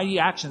mighty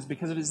actions,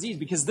 because of his deeds.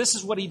 Because this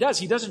is what he does.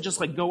 He doesn't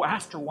just go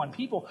after one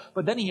people,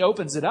 but then he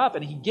opens it up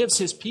and he gives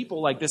his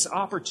people this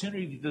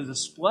opportunity to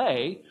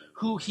display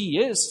who he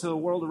is to the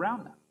world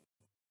around them.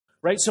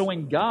 Right? So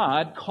when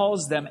God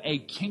calls them a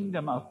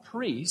kingdom of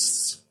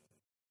priests,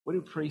 what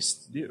do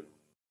priests do?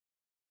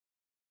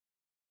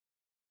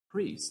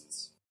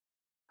 Priests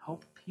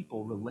help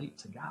people relate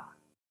to God.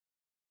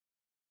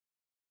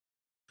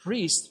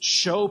 Priests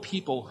show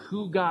people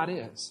who God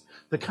is,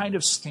 the kind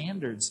of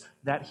standards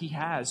that he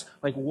has,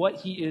 like what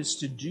he is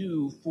to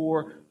do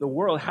for the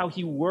world, how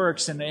he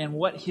works, and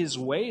what his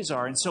ways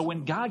are. And so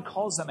when God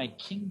calls them a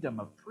kingdom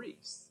of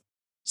priests,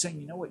 he's saying,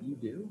 you know what you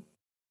do?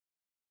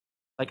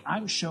 Like,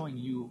 I'm showing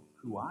you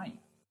who I am.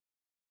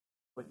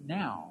 But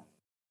now,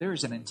 there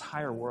is an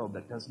entire world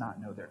that does not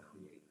know their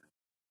Creator.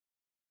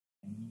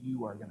 And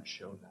you are going to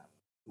show them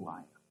who I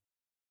am.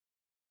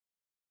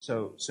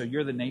 So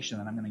you're the nation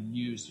that I'm going to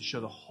use to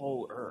show the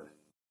whole earth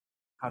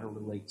how to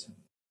relate to me.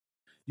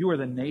 You are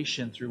the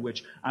nation through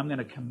which I'm going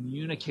to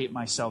communicate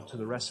myself to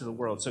the rest of the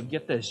world. So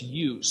get this,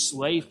 you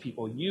slave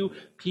people, you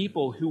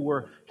people who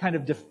were kind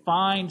of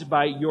defined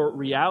by your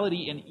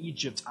reality in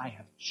Egypt, I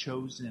have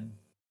chosen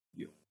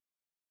you.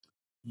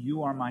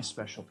 You are my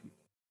special people.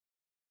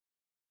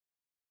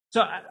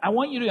 So I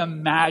want you to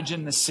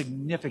imagine the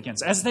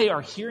significance. As they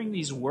are hearing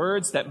these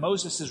words that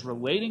Moses is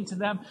relating to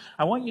them,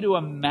 I want you to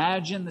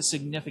imagine the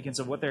significance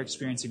of what they're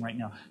experiencing right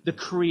now. The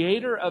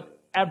Creator of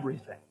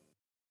everything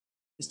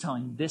is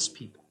telling this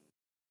people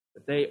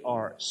that they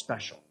are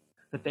special,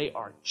 that they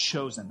are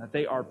chosen, that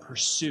they are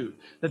pursued,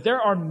 that there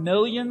are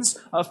millions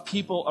of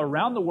people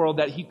around the world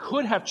that he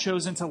could have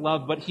chosen to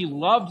love, but he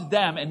loved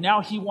them, and now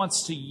he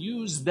wants to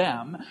use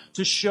them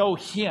to show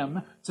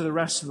him to the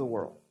rest of the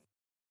world.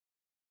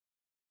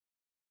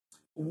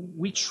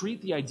 We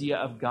treat the idea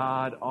of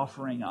God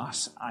offering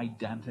us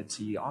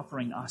identity,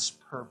 offering us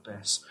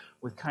purpose,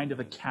 with kind of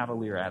a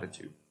cavalier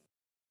attitude.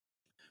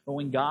 But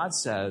when God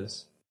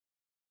says,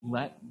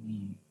 let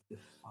me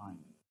define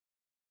you,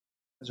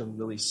 there's a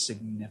really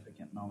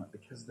significant moment,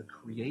 because the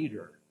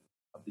Creator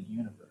of the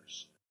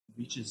universe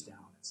reaches down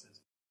and says,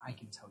 I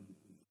can tell you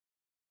who you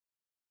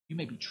are. You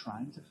may be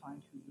trying to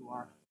find who you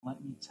are.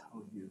 Let me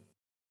tell you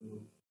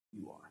who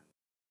you are.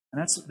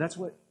 And that's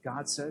what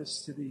God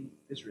says to the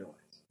Israelites.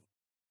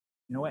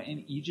 You know what?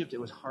 In Egypt, it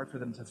was hard for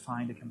them to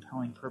find a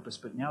compelling purpose.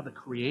 But now the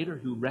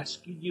Creator who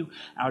rescued you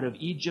out of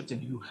Egypt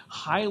and who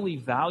highly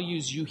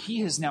values you,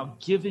 he has now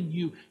given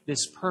you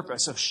this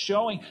purpose of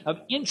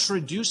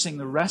introducing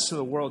the rest of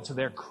the world to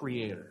their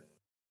Creator.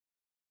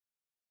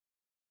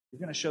 You're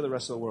going to show the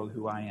rest of the world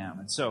who I am.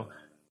 And so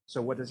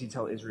what does he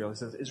tell Israel? He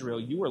says,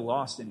 Israel, you were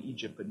lost in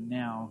Egypt, but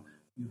now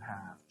you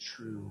have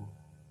true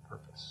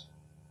purpose.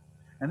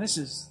 And this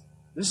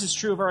is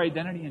true of our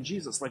identity in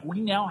Jesus. Like,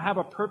 we now have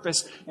a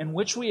purpose in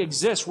which we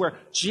exist, where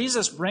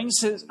Jesus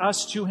brings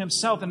us to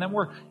himself, and then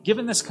we're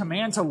given this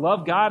command to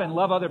love God and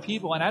love other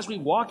people. And as we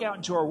walk out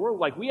into our world,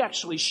 like, we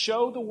actually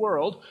show the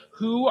world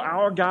who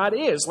our God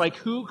is, like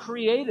who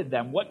created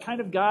them, what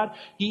kind of God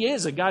he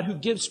is, a God who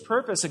gives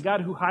purpose, a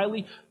God who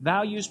highly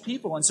values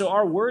people. And so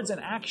our words and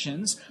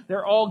actions,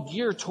 they're all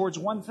geared towards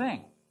one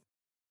thing.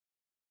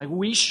 Like,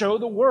 we show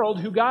the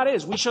world who God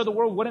is. We show the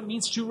world what it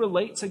means to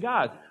relate to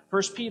God.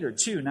 1 Peter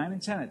 2, 9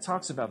 and 10, it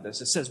talks about this.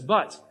 It says,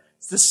 but,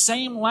 it's the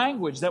same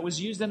language that was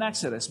used in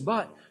Exodus,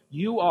 but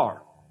you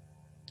are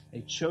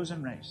a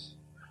chosen race,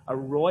 a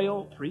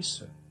royal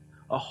priesthood,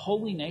 a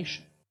holy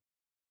nation,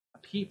 a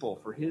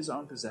people for his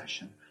own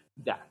possession,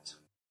 that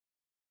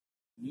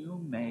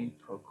you may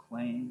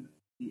proclaim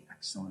the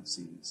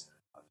excellencies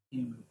of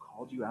him who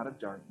called you out of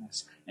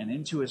darkness and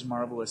into his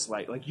marvelous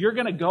light. Like, you're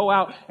going to go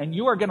out and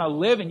you are going to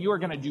live and you are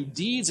going to do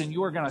deeds and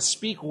you are going to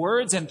speak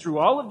words. And through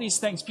all of these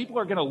things, people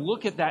are going to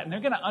look at that and they're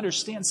going to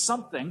understand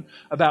something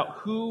about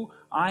who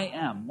I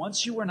am.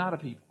 Once you were not a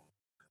people,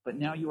 but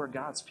now you are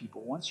God's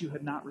people. Once you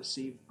had not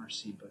received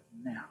mercy, but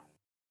now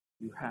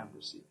you have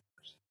received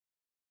mercy.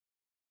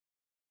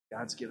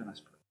 God's given us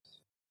purpose.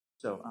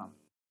 So,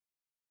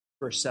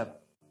 verse 7.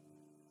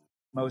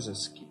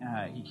 Moses,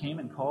 he came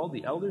and called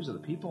the elders of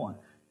the people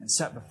and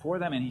sat before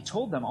them, and he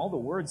told them all the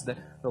words that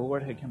the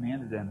Lord had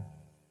commanded him.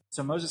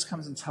 So Moses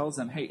comes and tells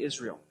them, hey,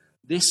 Israel,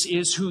 this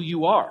is who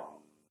you are.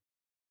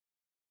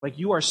 Like,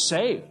 you are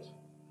saved.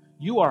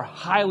 You are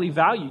highly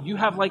valued. You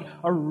have like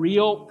a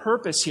real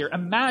purpose here.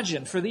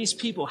 Imagine for these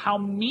people how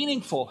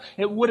meaningful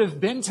it would have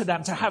been to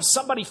them to have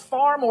somebody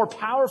far more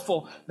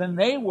powerful than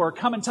they were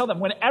come and tell them,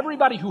 when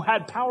everybody who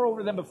had power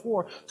over them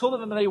before told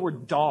them that they were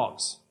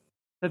dogs,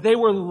 that they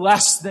were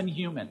less than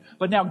human.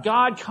 But now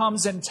God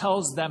comes and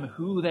tells them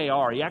who they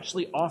are. He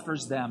actually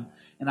offers them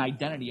an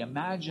identity.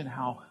 Imagine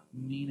how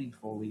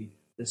meaningfully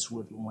this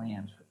would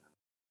land for them.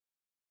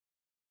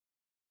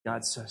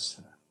 God says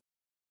to them,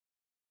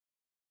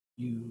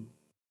 you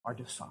are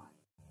defined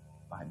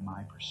by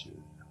my pursuit.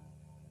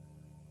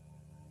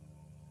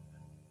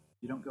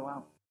 You don't go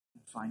out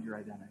and find your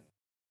identity.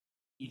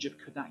 Egypt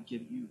could not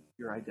give you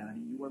your identity.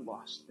 You were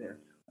lost there.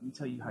 Let me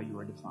tell you how you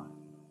are defined.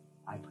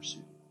 I pursue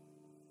you.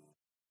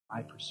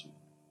 I pursue you.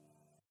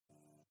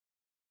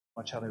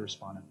 Watch how they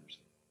respond in verse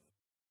 8.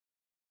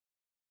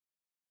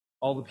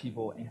 All the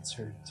people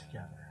answered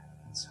together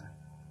and said.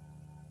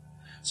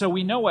 So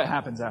we know what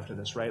happens after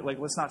this, right? Like,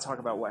 let's not talk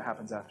about what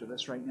happens after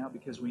this right now,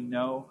 because we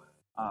know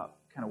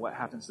kind of what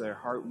happens to their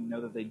heart. We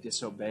know that they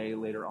disobey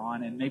later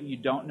on, and maybe you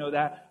don't know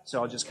that,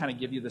 so I'll just kind of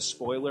give you the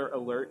spoiler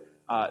alert.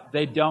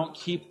 They don't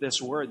keep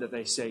this word that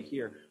they say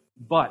here.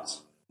 but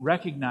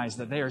recognize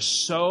that they are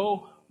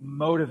so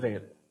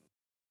motivated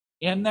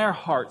in their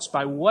hearts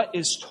by what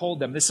is told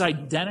them, this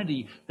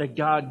identity that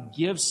God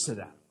gives to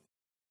them,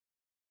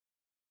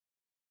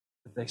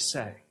 that they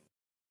say,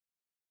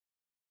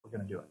 we're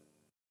going to do it.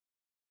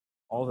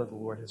 All that the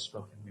Lord has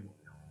spoken, we will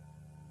do.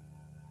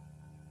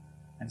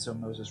 And so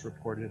Moses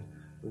reported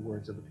the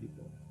words of the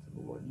people to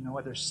the Lord. You know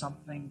what? There's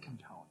something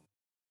compelling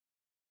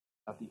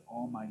about the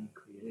Almighty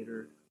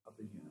Creator of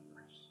the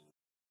universe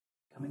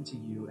coming to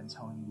you and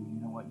telling you,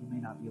 you know what? You may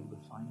not be able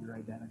to find your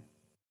identity.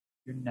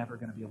 You're never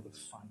going to be able to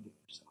find it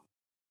yourself.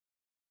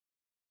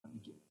 Let me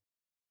give it.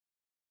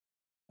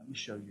 Let me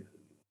show you who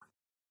you are.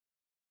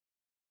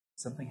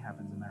 Something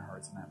happens in their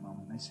hearts in that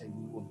moment. They say,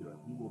 we will do it.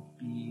 We will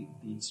be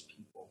these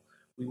people.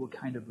 We will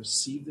kind of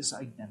receive this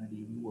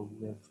identity. We will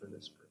live for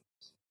this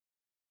purpose.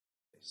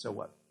 Okay, so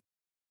what?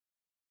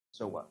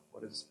 So what?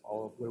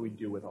 What do we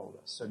do with all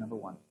of this? So number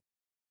one,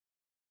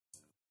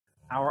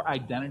 our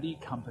identity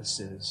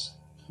compasses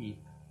keep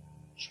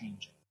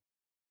changing.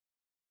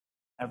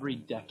 Every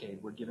decade,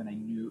 we're given a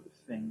new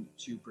thing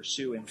to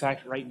pursue. In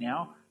fact, right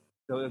now,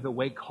 the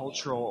way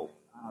cultural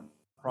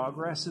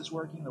progress is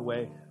working, the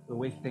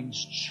way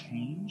things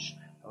change,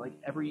 like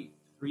every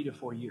 3 to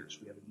 4 years,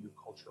 we have a new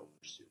cultural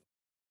pursuit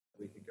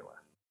that we can go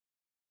after.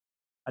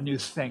 A new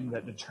thing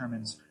that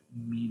determines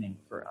meaning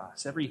for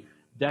us. Every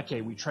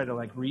decade, we try to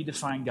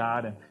redefine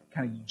God and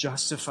kind of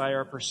justify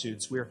our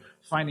pursuits. We're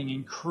finding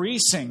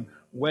increasing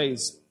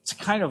ways to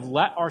kind of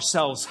let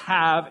ourselves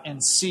have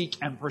and seek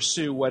and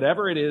pursue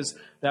whatever it is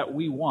that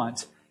we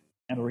want.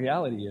 And the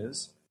reality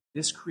is,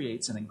 this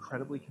creates an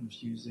incredibly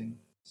confusing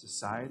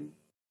society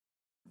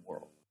and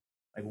world.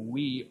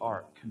 We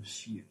are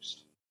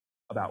confused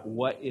about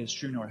what is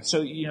true north.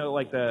 So,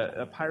 like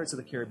the Pirates of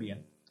the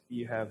Caribbean,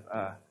 you have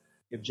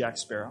Jack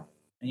Sparrow,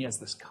 and he has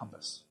this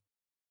compass.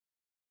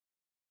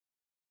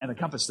 And the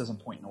compass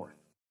doesn't point north.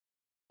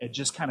 It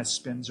just kind of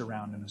spins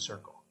around in a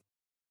circle.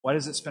 Why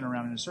does it spin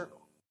around in a circle?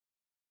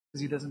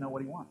 Because he doesn't know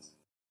what he wants.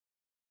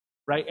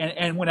 Right?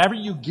 And whenever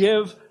you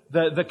give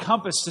the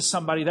compass to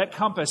somebody, that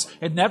compass,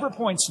 it never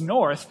points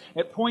north.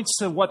 It points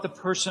to what the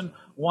person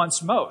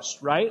wants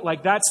most, right?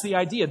 That's the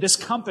idea. This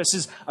compass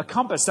is a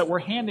compass that we're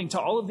handing to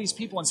all of these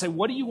people and say,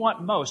 what do you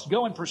want most?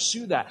 Go and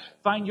pursue that.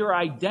 Find your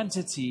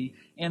identity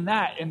in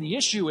that. And the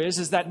issue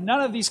is that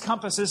none of these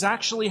compasses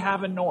actually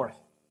have a north.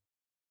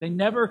 They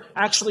never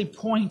actually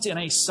point in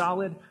a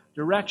solid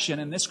direction,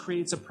 and this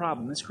creates a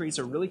problem. This creates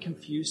a really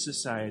confused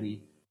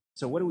society.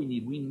 So what do we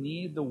need? We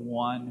need the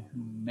one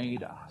who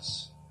made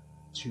us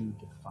to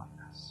define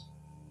us.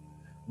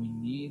 We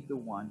need the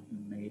one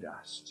who made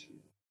us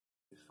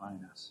to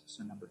define us.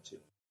 So number 2,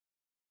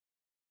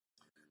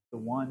 the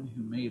one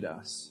who made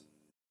us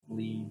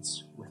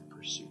leads with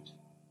pursuit.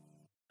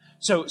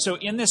 So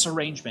in this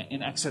arrangement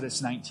in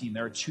Exodus 19,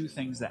 there are 2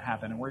 things that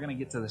happen, and we're going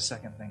to get to the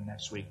second thing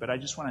next week, but I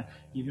just want to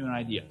give you an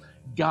idea.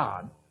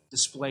 God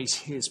displays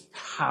his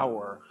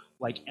power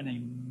in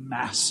a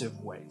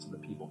massive way to the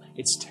people.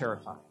 It's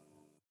terrifying.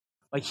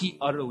 He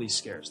utterly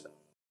scares them.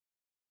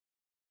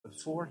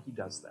 Before he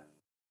does that,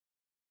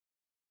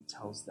 he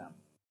tells them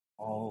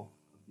all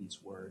of these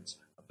words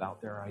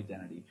about their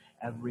identity,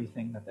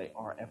 everything that they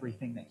are,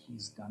 everything that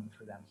he's done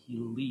for them. He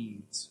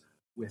leads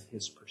with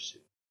his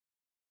pursuit.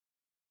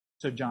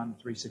 So John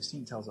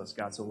 3:16 tells us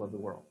God so loved the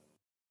world.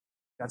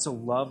 God so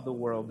loved the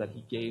world that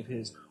he gave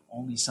his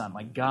only son.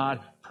 God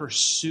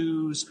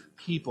pursues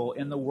people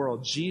in the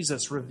world.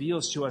 Jesus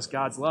reveals to us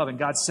God's love, and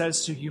God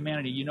says to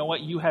humanity, you know what?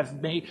 You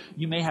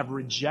may have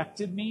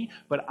rejected me,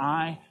 but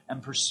I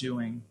am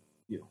pursuing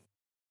you.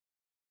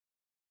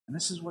 And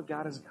this is what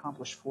God has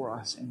accomplished for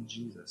us in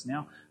Jesus.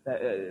 Now,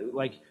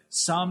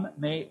 some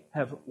may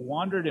have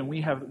wandered and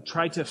we have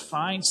tried to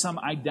find some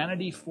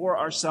identity for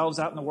ourselves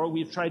out in the world.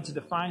 We've tried to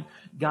define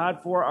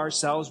God for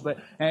ourselves,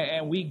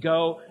 and we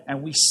go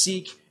and we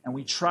seek and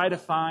we try to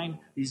find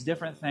these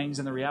different things.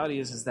 And the reality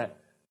is that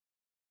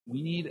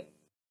we need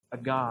a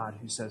God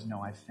who says, no,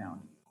 I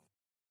found you.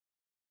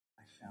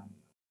 I found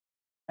you.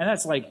 And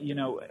that's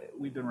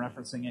we've been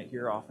referencing it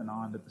here off and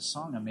on, but the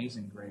song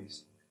Amazing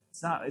Grace,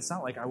 it's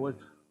not like I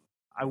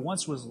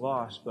once was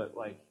lost, but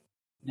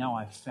now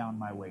I've found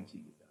my way to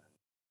you, God.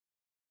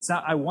 It's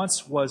not I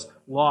once was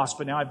lost,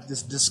 but now I've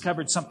just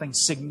discovered something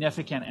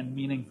significant and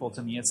meaningful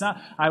to me. It's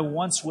not I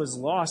once was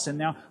lost, and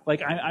now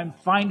I'm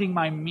finding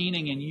my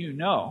meaning in you.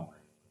 No,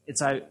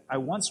 it's I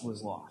once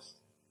was lost,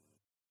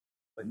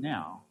 but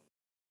now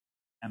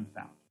I'm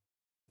found.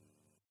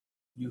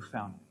 You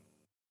found me.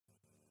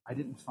 I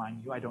didn't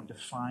find you. I don't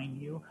define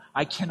you.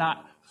 I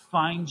cannot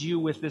find you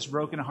with this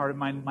broken heart of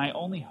mine. My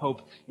only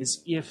hope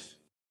is if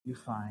you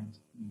find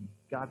me.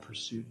 God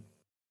pursued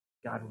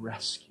you. God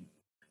rescued you.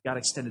 God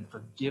extended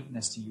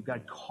forgiveness to you.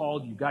 God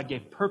called you. God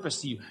gave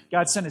purpose to you.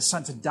 God sent his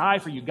son to die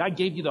for you. God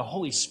gave you the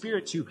Holy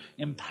Spirit to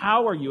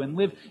empower you and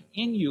live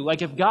in you.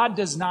 If God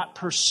does not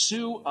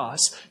pursue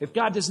us, if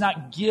God does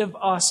not give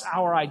us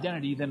our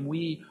identity, then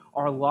we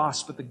are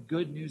lost. But the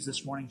good news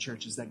this morning,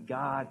 church, is that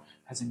God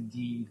has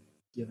indeed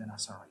given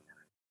us our identity.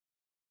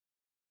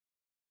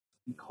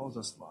 He calls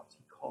us loved.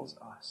 He calls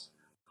us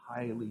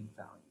highly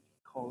valued.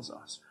 He calls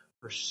us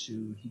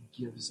pursued. He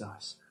gives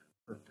us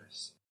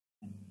purpose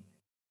and meaning.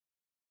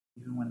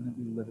 Even when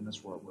we live in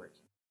this world where it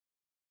can.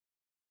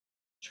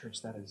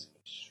 Church, that is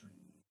extremely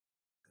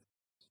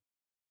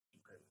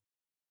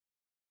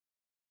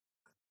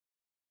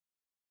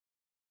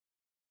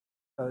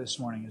important. This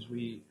morning, as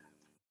we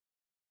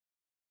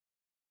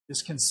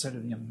just consider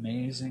the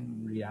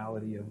amazing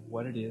reality of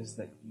what it is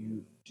that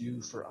you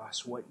do for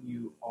us, what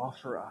you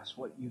offer us,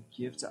 what you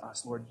give to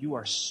us, Lord, you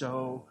are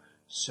so,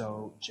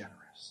 so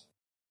generous.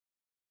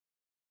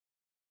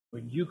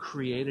 Lord, you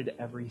created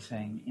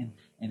everything,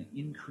 and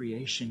in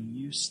creation,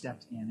 you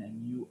stepped in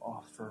and you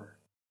offer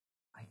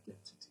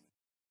identity.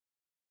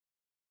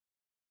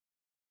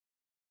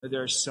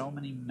 There are so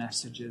many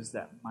messages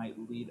that might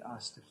lead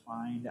us to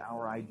find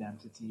our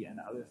identity and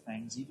other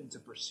things, even to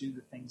pursue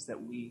the things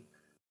that we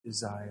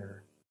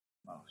desire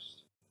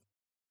most.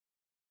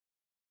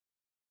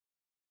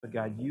 But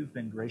God, you've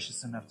been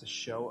gracious enough to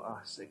show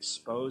us,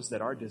 expose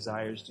that our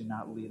desires do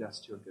not lead us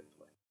to a good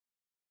place.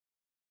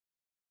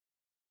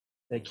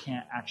 They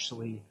can't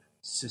actually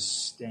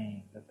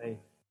sustain, that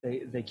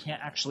they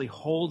can't actually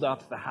hold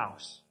up the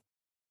house.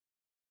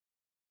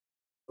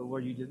 But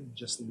Lord, you didn't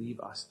just leave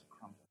us to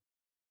crumble.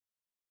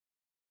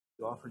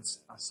 You offered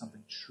us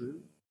something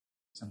true,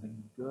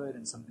 something good,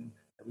 and something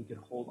that we could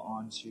hold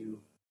on to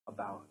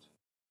about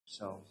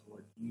ourselves.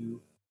 Lord,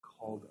 you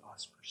called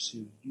us,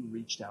 pursued. You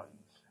reached out and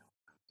found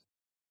us.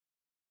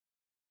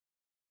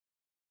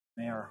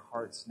 May our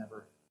hearts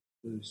never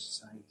lose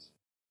sight.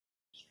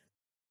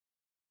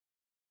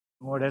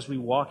 Lord, as we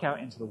walk out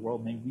into the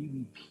world, may we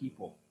be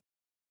people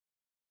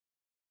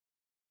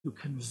who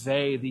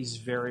convey these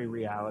very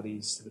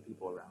realities to the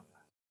people around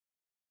us.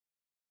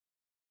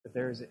 That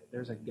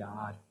there's a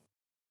God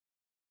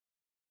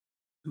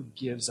who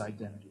gives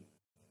identity,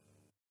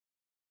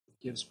 who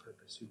gives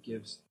purpose, who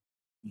gives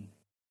meaning.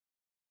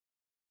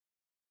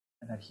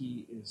 And that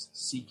he is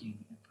seeking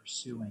and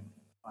pursuing and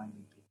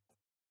finding people.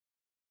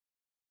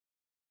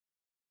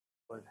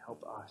 Lord,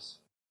 help us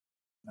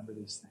remember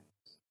these things.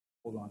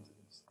 Hold on to these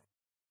things.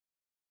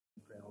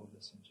 We pray all of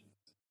this in Jesus' name.